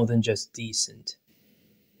is more than just decent.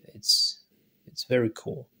 It's very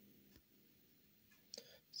cool.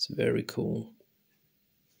 It's very cool.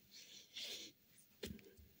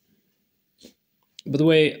 By the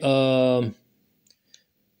way,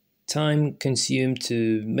 time consumed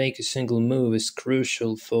to make a single move is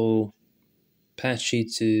crucial for Patchy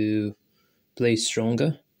to play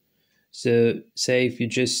stronger. So, say if you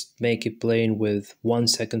just make it playing with 1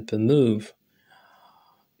 second per move,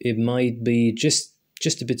 it might be just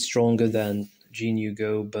a bit stronger than GNU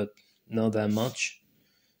Go, but not that much.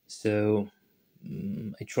 So,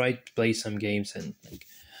 I tried to play some games and like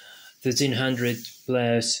 1300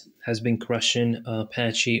 players has been crushing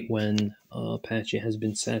Patchy when Patchy has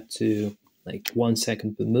been set to like 1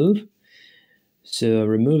 second per move. So I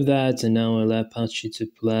remove that and now I allow Patchy to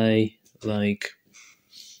play like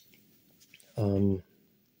the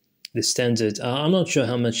standard. I'm not sure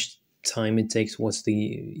how much time it takes. What's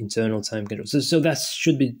the internal time control? So that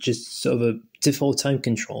should be just sort of a default time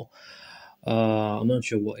control. I'm not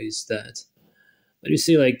sure what is that. But you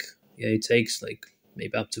see, like, yeah, it takes like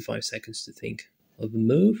maybe up to 5 seconds to think of a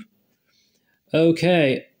move.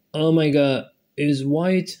 Okay. Oh my god. Is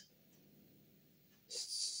white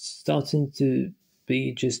starting to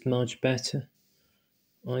be just much better?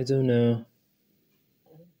 I don't know.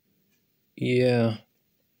 Yeah.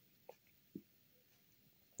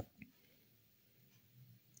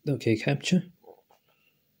 Okay, capture.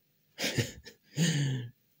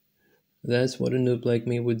 That's what a noob like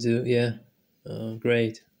me would do. Yeah.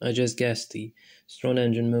 Great. I just guessed the strong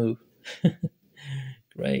engine move.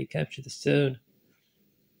 Great. Capture the stone.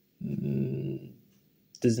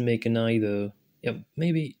 Doesn't make an eye though. Yeah,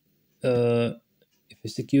 maybe if it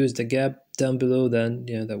secures the gap down below, then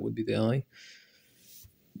yeah, that would be the eye.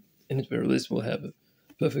 And at very least we'll have a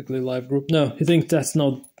perfectly live group. No, I think that's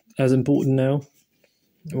not as important now.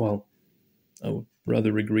 Well, I would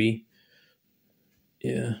rather agree.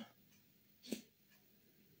 Yeah.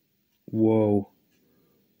 Whoa.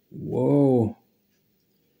 Whoa.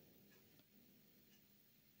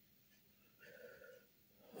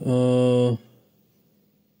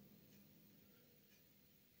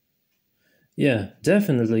 Yeah,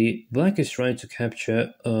 definitely. Black is trying to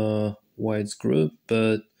capture white's group,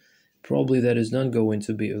 but probably that is not going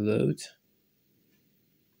to be allowed.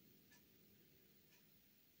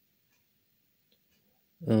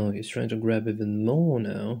 Oh, he's trying to grab even more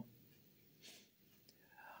now.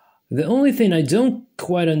 The only thing I don't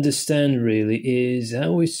quite understand really is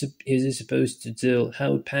he supposed to deal,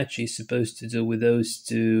 how Patchy is supposed to deal with those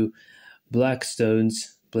 2 black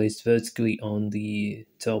stones placed vertically on the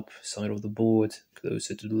top side of the board,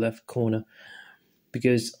 closer to the left corner,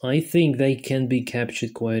 because I think they can be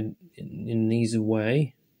captured quite in an easy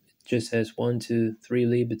way. It just has 1, 2, 3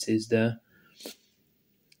 liberties there.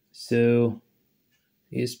 So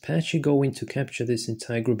is Patchy going to capture this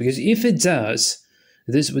entire group? Because if it does,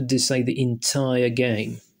 this would decide the entire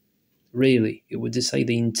game. Really, it would decide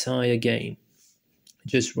the entire game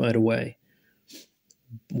just right away.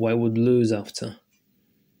 White would lose after.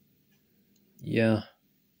 Yeah.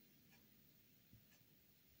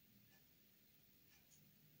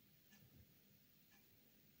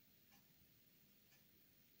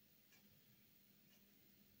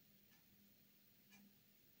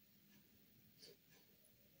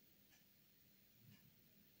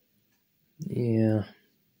 Yeah.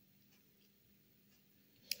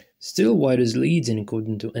 Still, white is leading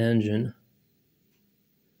according to engine.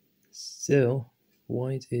 Still,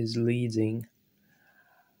 white is leading.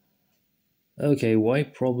 Okay,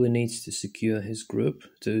 white probably needs to secure his group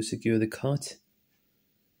to secure the cut,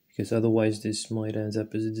 because otherwise this might end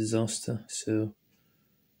up as a disaster. So,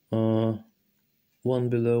 one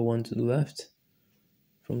below, one to the left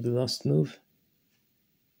from the last move.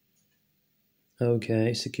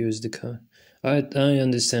 Okay, secures the cut. I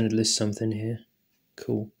understand at least something here.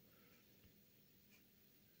 Cool.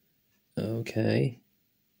 Okay.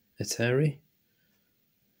 Atari.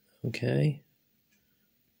 Okay.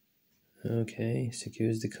 Okay,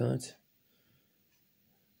 secures the cut.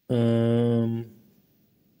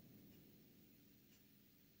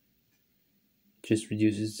 Just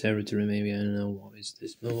reduces territory, maybe. I don't know. What is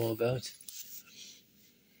this move all about?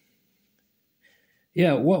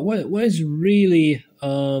 Yeah, what is really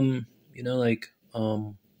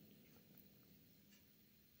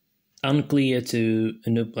unclear to a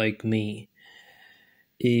noob like me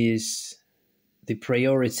is the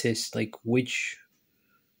priorities, like which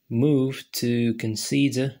move to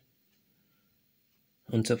consider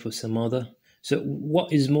on top of some other. So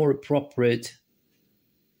what is more appropriate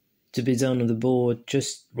to be done on the board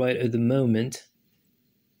just right at the moment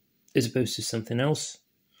as opposed to something else?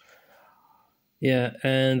 Yeah,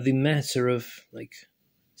 and the matter of like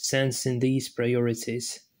sensing these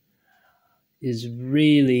priorities is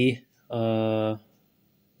really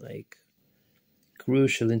like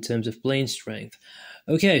crucial in terms of playing strength.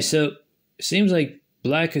 Okay, so it seems like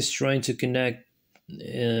black is trying to connect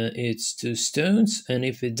its two stones, and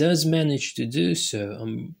if it does manage to do so,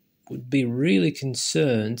 I would be really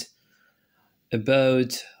concerned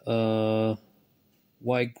about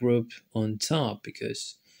white group on top,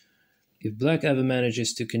 because if black ever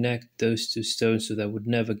manages to connect those two stones, so that would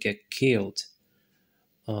never get killed.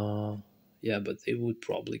 Yeah, but they would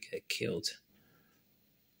probably get killed.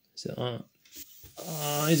 So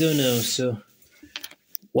I don't know. So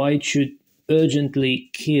white should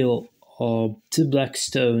urgently kill two black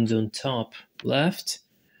stones on top left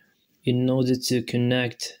in order to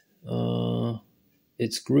connect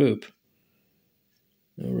its group.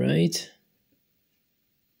 All right.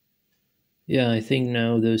 Yeah, I think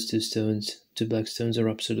now those two black stones are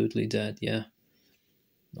absolutely dead. Yeah,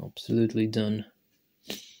 absolutely done.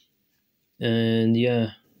 And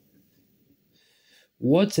yeah,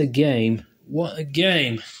 what a game! What a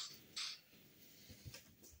game!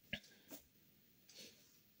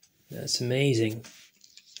 That's amazing.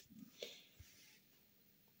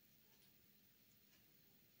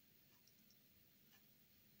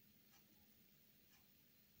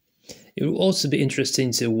 It will also be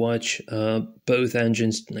interesting to watch both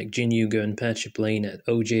engines like Jinyugo and Patchy playing at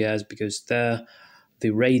OJS, because there the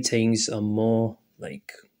ratings are more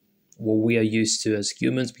like what we are used to as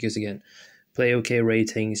humans, because again, play OK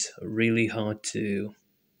ratings are really hard to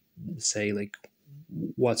say like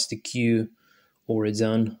what's the Q or a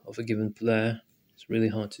done of a given player. It's really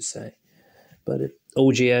hard to say. But at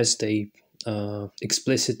OJS, they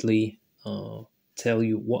explicitly tell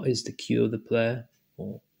you what is the Q of the player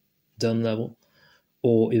or done level,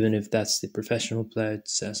 or even if that's the professional player, it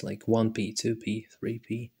says like 1p, 2p,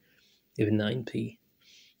 3p, even 9p.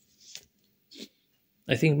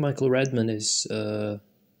 I think Michael Redman is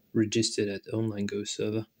registered at Online Go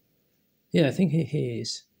server. Yeah, I think he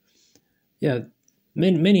is. Yeah,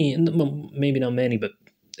 many, maybe not many, but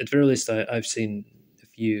at very least I've seen a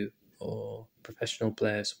few professional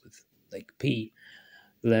players with like P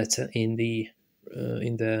letter in the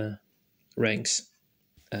ranks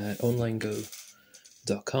at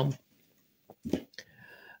onlinego.com.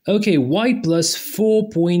 Okay, y plus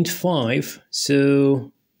 4.5,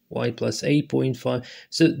 so y plus 8.5.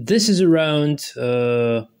 So this is around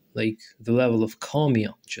like the level of Kami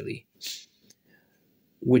actually,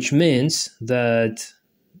 which means that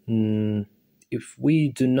if we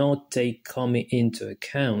do not take kami into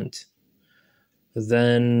account,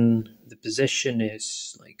 then the position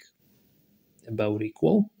is like about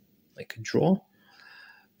equal, like a draw.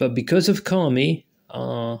 But because of kami,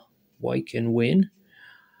 white can win,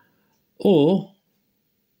 or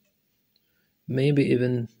maybe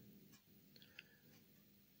even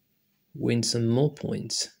win some more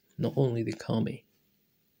points, not only the kami.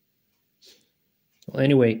 Well,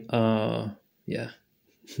 anyway, yeah,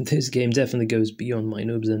 this game definitely goes beyond my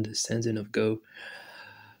noob's understanding of Go.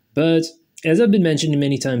 But as I've been mentioning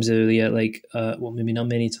many times earlier, like, well, maybe not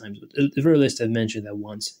many times, but at the very least I've mentioned that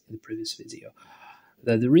once in the previous video,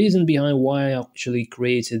 that the reason behind why I actually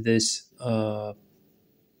created this Go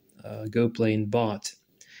playing bot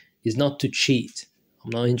is not to cheat.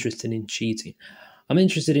 I'm not interested in cheating. I'm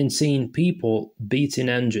interested in seeing people beating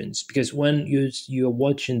engines, because when you're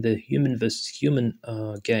watching the human versus human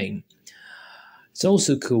game, it's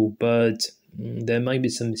also cool, but there might be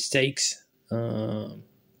some mistakes, and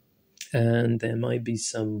there might be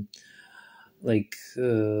some, like,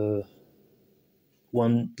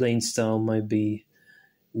 one playing style might be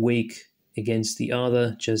weak against the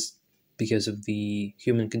other just because of the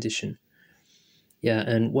human condition. Yeah,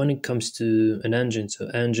 and when it comes to an engine, so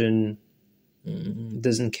engine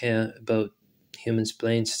doesn't care about humans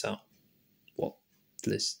playing style. Well, at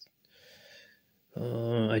least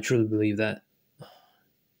I truly believe that.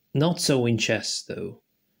 Not so in chess, though,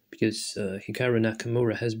 because Hikaru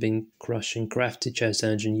Nakamura has been crushing crafty chess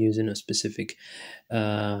engine using a specific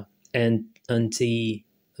and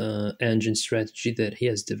anti-engine strategy that he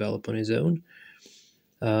has developed on his own.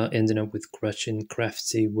 Ending up with crushing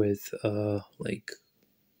crafty with like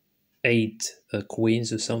 8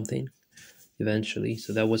 queens or something eventually.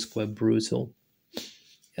 So that was quite brutal.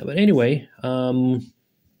 Yeah, but anyway,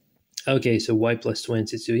 okay, so y plus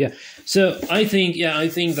 22. Yeah, so I think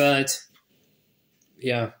that,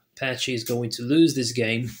 yeah, Patchy is going to lose this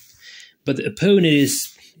game, but the opponent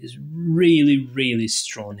is really, really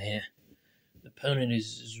strong here. The opponent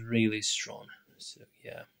is really strong. So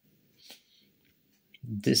yeah,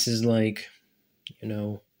 this is like, you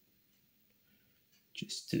know,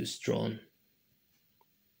 just too strong.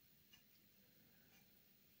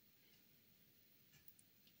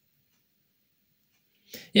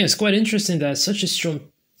 Yeah, it's quite interesting that such a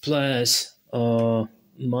strong players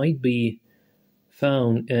might be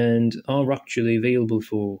found and are actually available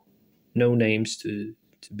for no names to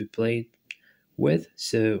be played with.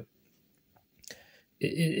 So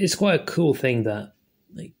it's quite a cool thing that,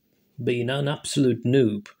 like, being an absolute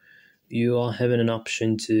noob, you are having an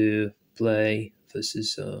option to play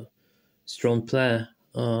versus a strong player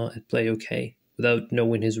and play okay without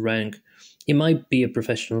knowing his rank. He might be a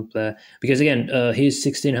professional player because, again, his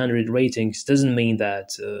 1600 ratings doesn't mean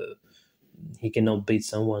that he cannot beat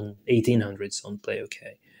someone 1800s on play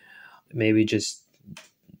okay. Maybe just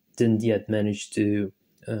didn't yet manage to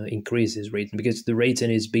increase his rating, because the rating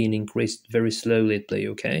is being increased very slowly at play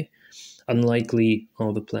okay, unlikely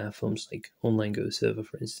other platforms like online Go server,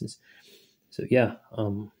 for instance. So yeah,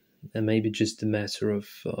 and maybe just a matter of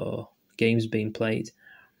games being played.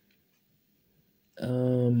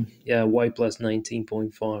 Yeah, y plus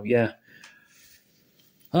 19.5. Yeah.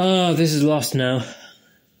 This is lost now.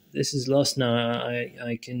 This is lost now.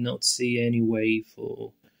 I cannot see any way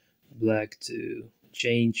for black to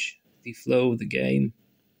change the flow of the game.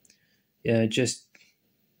 Yeah, just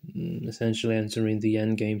essentially entering the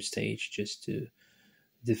end game stage just to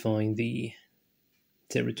define the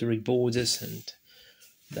territory borders, and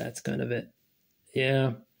that's kind of it.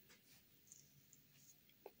 Yeah.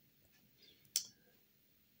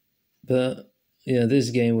 But yeah, this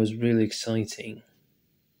game was really exciting.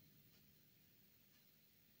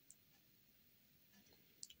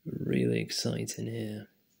 Really exciting here.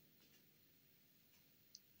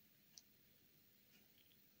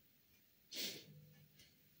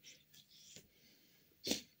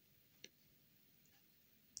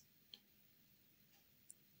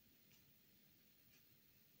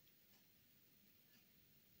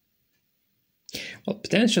 Well,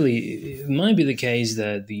 potentially, it might be the case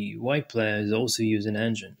that the white players also use an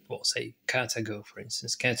engine. Well, say Katago, for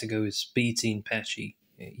instance. Katago is beating Patchy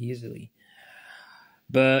easily.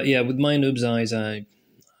 But yeah, with my noob's eyes, I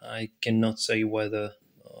cannot say whether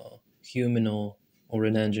human or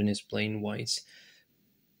an engine is playing whites.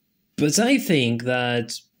 But I think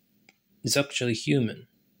that it's actually human.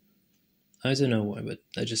 I don't know why, but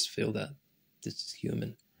I just feel that this is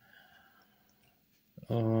human.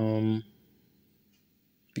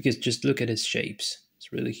 Because just look at his shapes.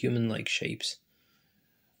 It's really human-like shapes.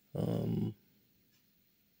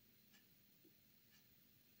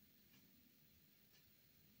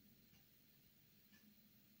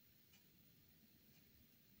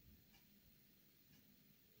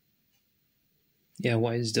 Yeah,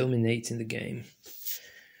 white is dominating the game.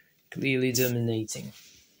 Clearly dominating.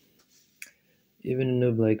 Even a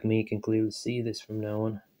noob like me can clearly see this from now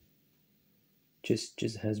on. Just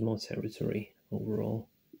has more territory overall.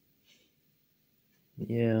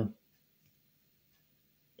 Yeah.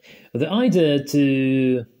 The idea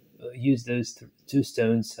to use those two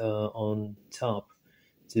stones on top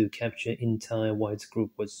to capture entire white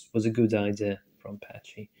group was a good idea from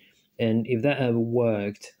Patchy. And if that ever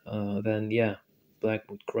worked, then yeah, black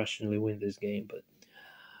would crushingly win this game. But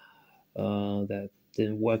that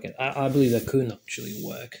didn't work. I believe that couldn't actually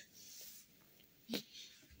work.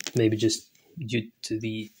 Maybe just due to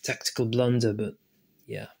the tactical blunder, but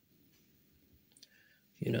yeah,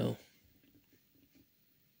 you know.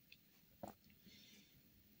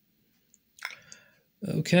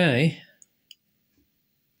 Okay.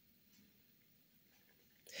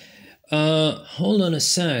 Hold on a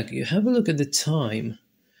sec. You have a look at the time.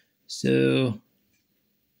 So,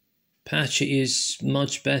 Patchy is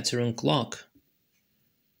much better on clock.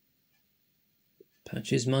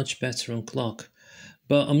 Patchy is much better on clock.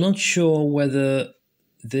 But I'm not sure whether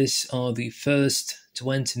these are the first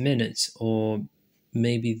 20 minutes or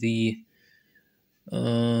maybe the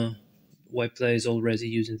white player is already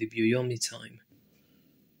using the Byoyomi time.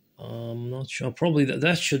 I'm not sure. Probably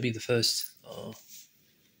that should be the first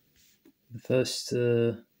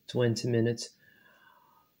 20 minutes.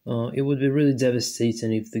 It would be really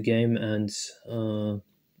devastating if the game ends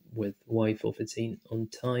with white forfeiting on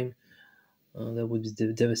time. That would be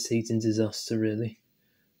a devastating disaster, really.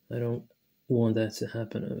 I don't want that to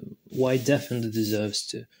happen. White definitely deserves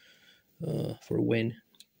to for a win.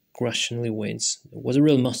 Crushingly wins. It was a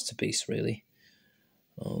real masterpiece, really.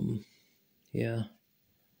 Yeah.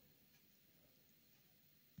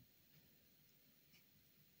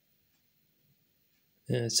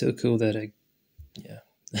 Yeah, it's so cool that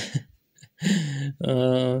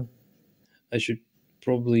I should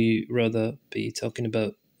probably rather be talking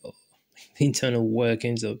about the internal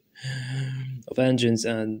workings of engines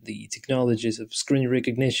and the technologies of screen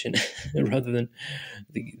recognition rather than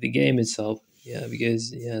the game itself. Yeah,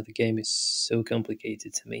 because the game is so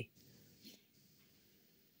complicated to me.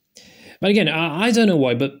 But again, I don't know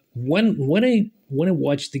why, but when I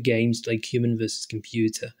watch the games like Human versus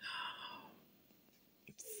Computer,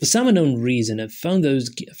 for some unknown reason, I find those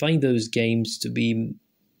games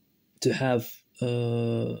to have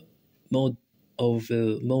more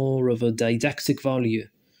more of a didactic value,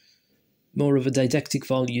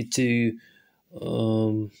 to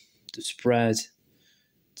spread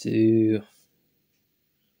to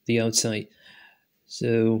the outside.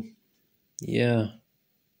 So yeah,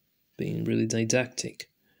 being really didactic.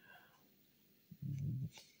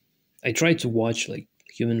 I try to watch like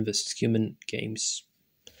human versus human games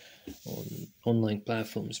on online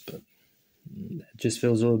platforms, but it just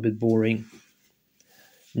feels a little bit boring.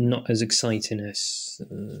 Not as exciting as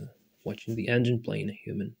watching the engine playing a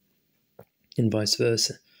human, and vice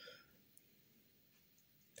versa.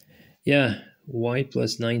 Yeah, white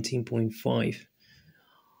plus 19.5.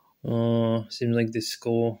 Seems like the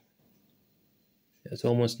score is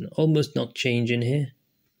almost not changing here.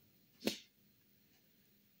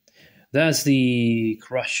 That's the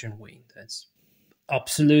crushing win. That's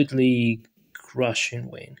absolutely crushing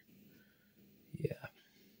win. Yeah.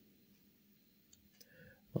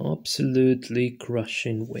 Absolutely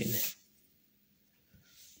crushing win.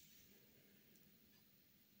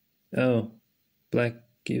 Oh, black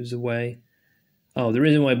gives away. Oh, the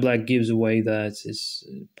reason why black gives away that is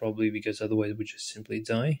probably because otherwise it would just simply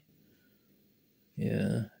die.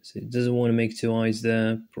 Yeah, so it doesn't want to make two eyes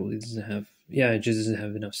there. Probably doesn't have. Yeah, it just doesn't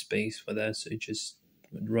have enough space for that. So it just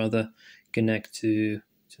would rather connect to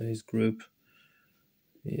his group.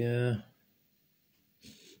 Yeah,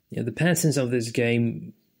 yeah. The patterns of this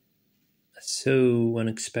game are so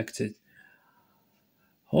unexpected.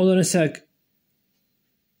 Hold on a sec.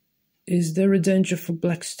 Is there a danger for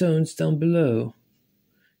black stones down below?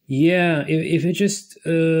 Yeah, if it just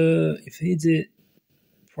if he did,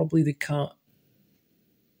 probably the car.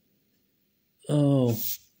 Oh,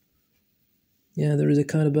 yeah, there is a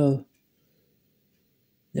kind of bell.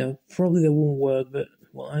 Yeah, probably that won't work, but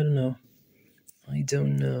well, I don't know. I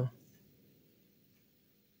don't know.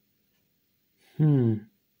 Hmm.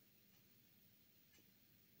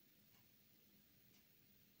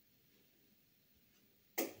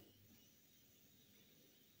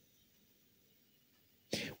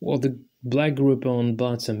 Well, the black group on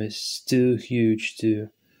bottom is too huge to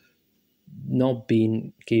not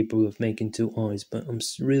being capable of making two eyes, but I'm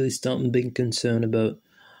really starting being concerned about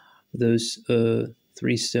those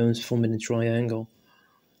three stones forming a triangle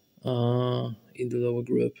in the lower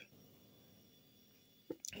group.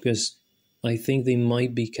 because I think they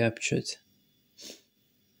might be captured.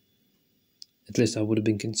 At least I would have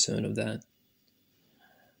been concerned of that.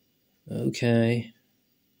 Okay.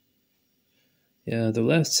 Yeah, the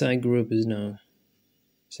left side group is now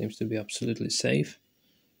seems to be absolutely safe.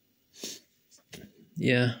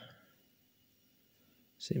 Yeah.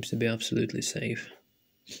 Seems to be absolutely safe.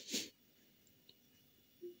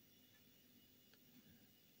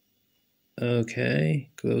 Okay,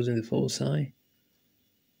 closing the full side.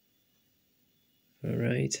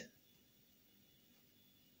 Alright.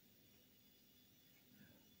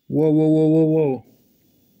 Whoa, whoa, whoa, whoa, whoa.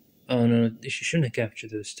 Oh no, you shouldn't have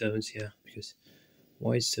captured those stones here, because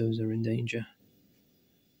white stones are in danger.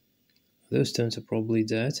 Those stones are probably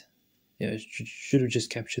dead. Yeah, should have just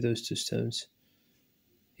captured those 2 stones.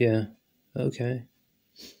 Yeah, okay.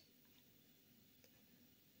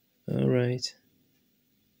 Alright.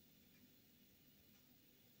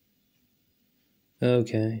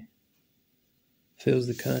 Okay. Fills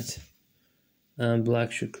the cut. And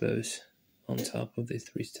black should close on top of the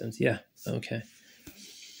 3 stones. Yeah, okay.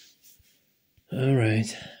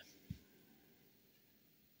 Alright.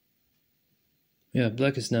 Yeah,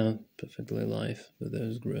 black is now perfectly alive with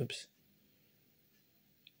those groups.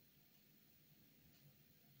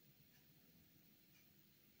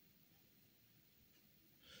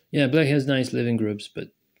 Yeah, black has nice living groups, but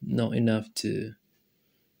not enough to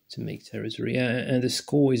make territory. Yeah, and the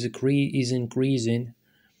score is increasing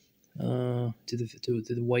to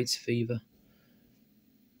the white's favor.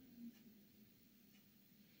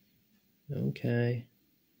 Okay.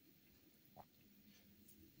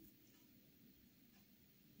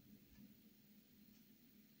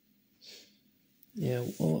 Yeah,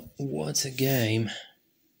 what a game.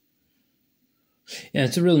 Yeah,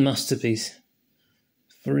 it's a real masterpiece.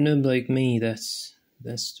 For a noob like me, that's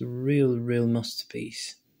the real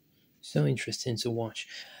masterpiece. So interesting to watch.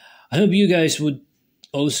 I hope you guys would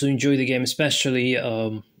also enjoy the game, especially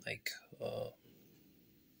high-level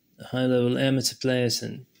amateur players,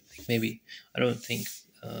 and maybe I don't think.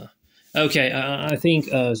 Okay, I think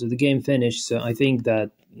so. The game finished, so I think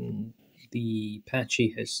that the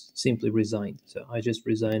patchy has simply resigned. So I just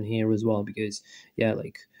resign here as well because yeah,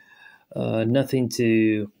 like nothing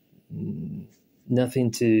to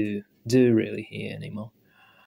do really here anymore.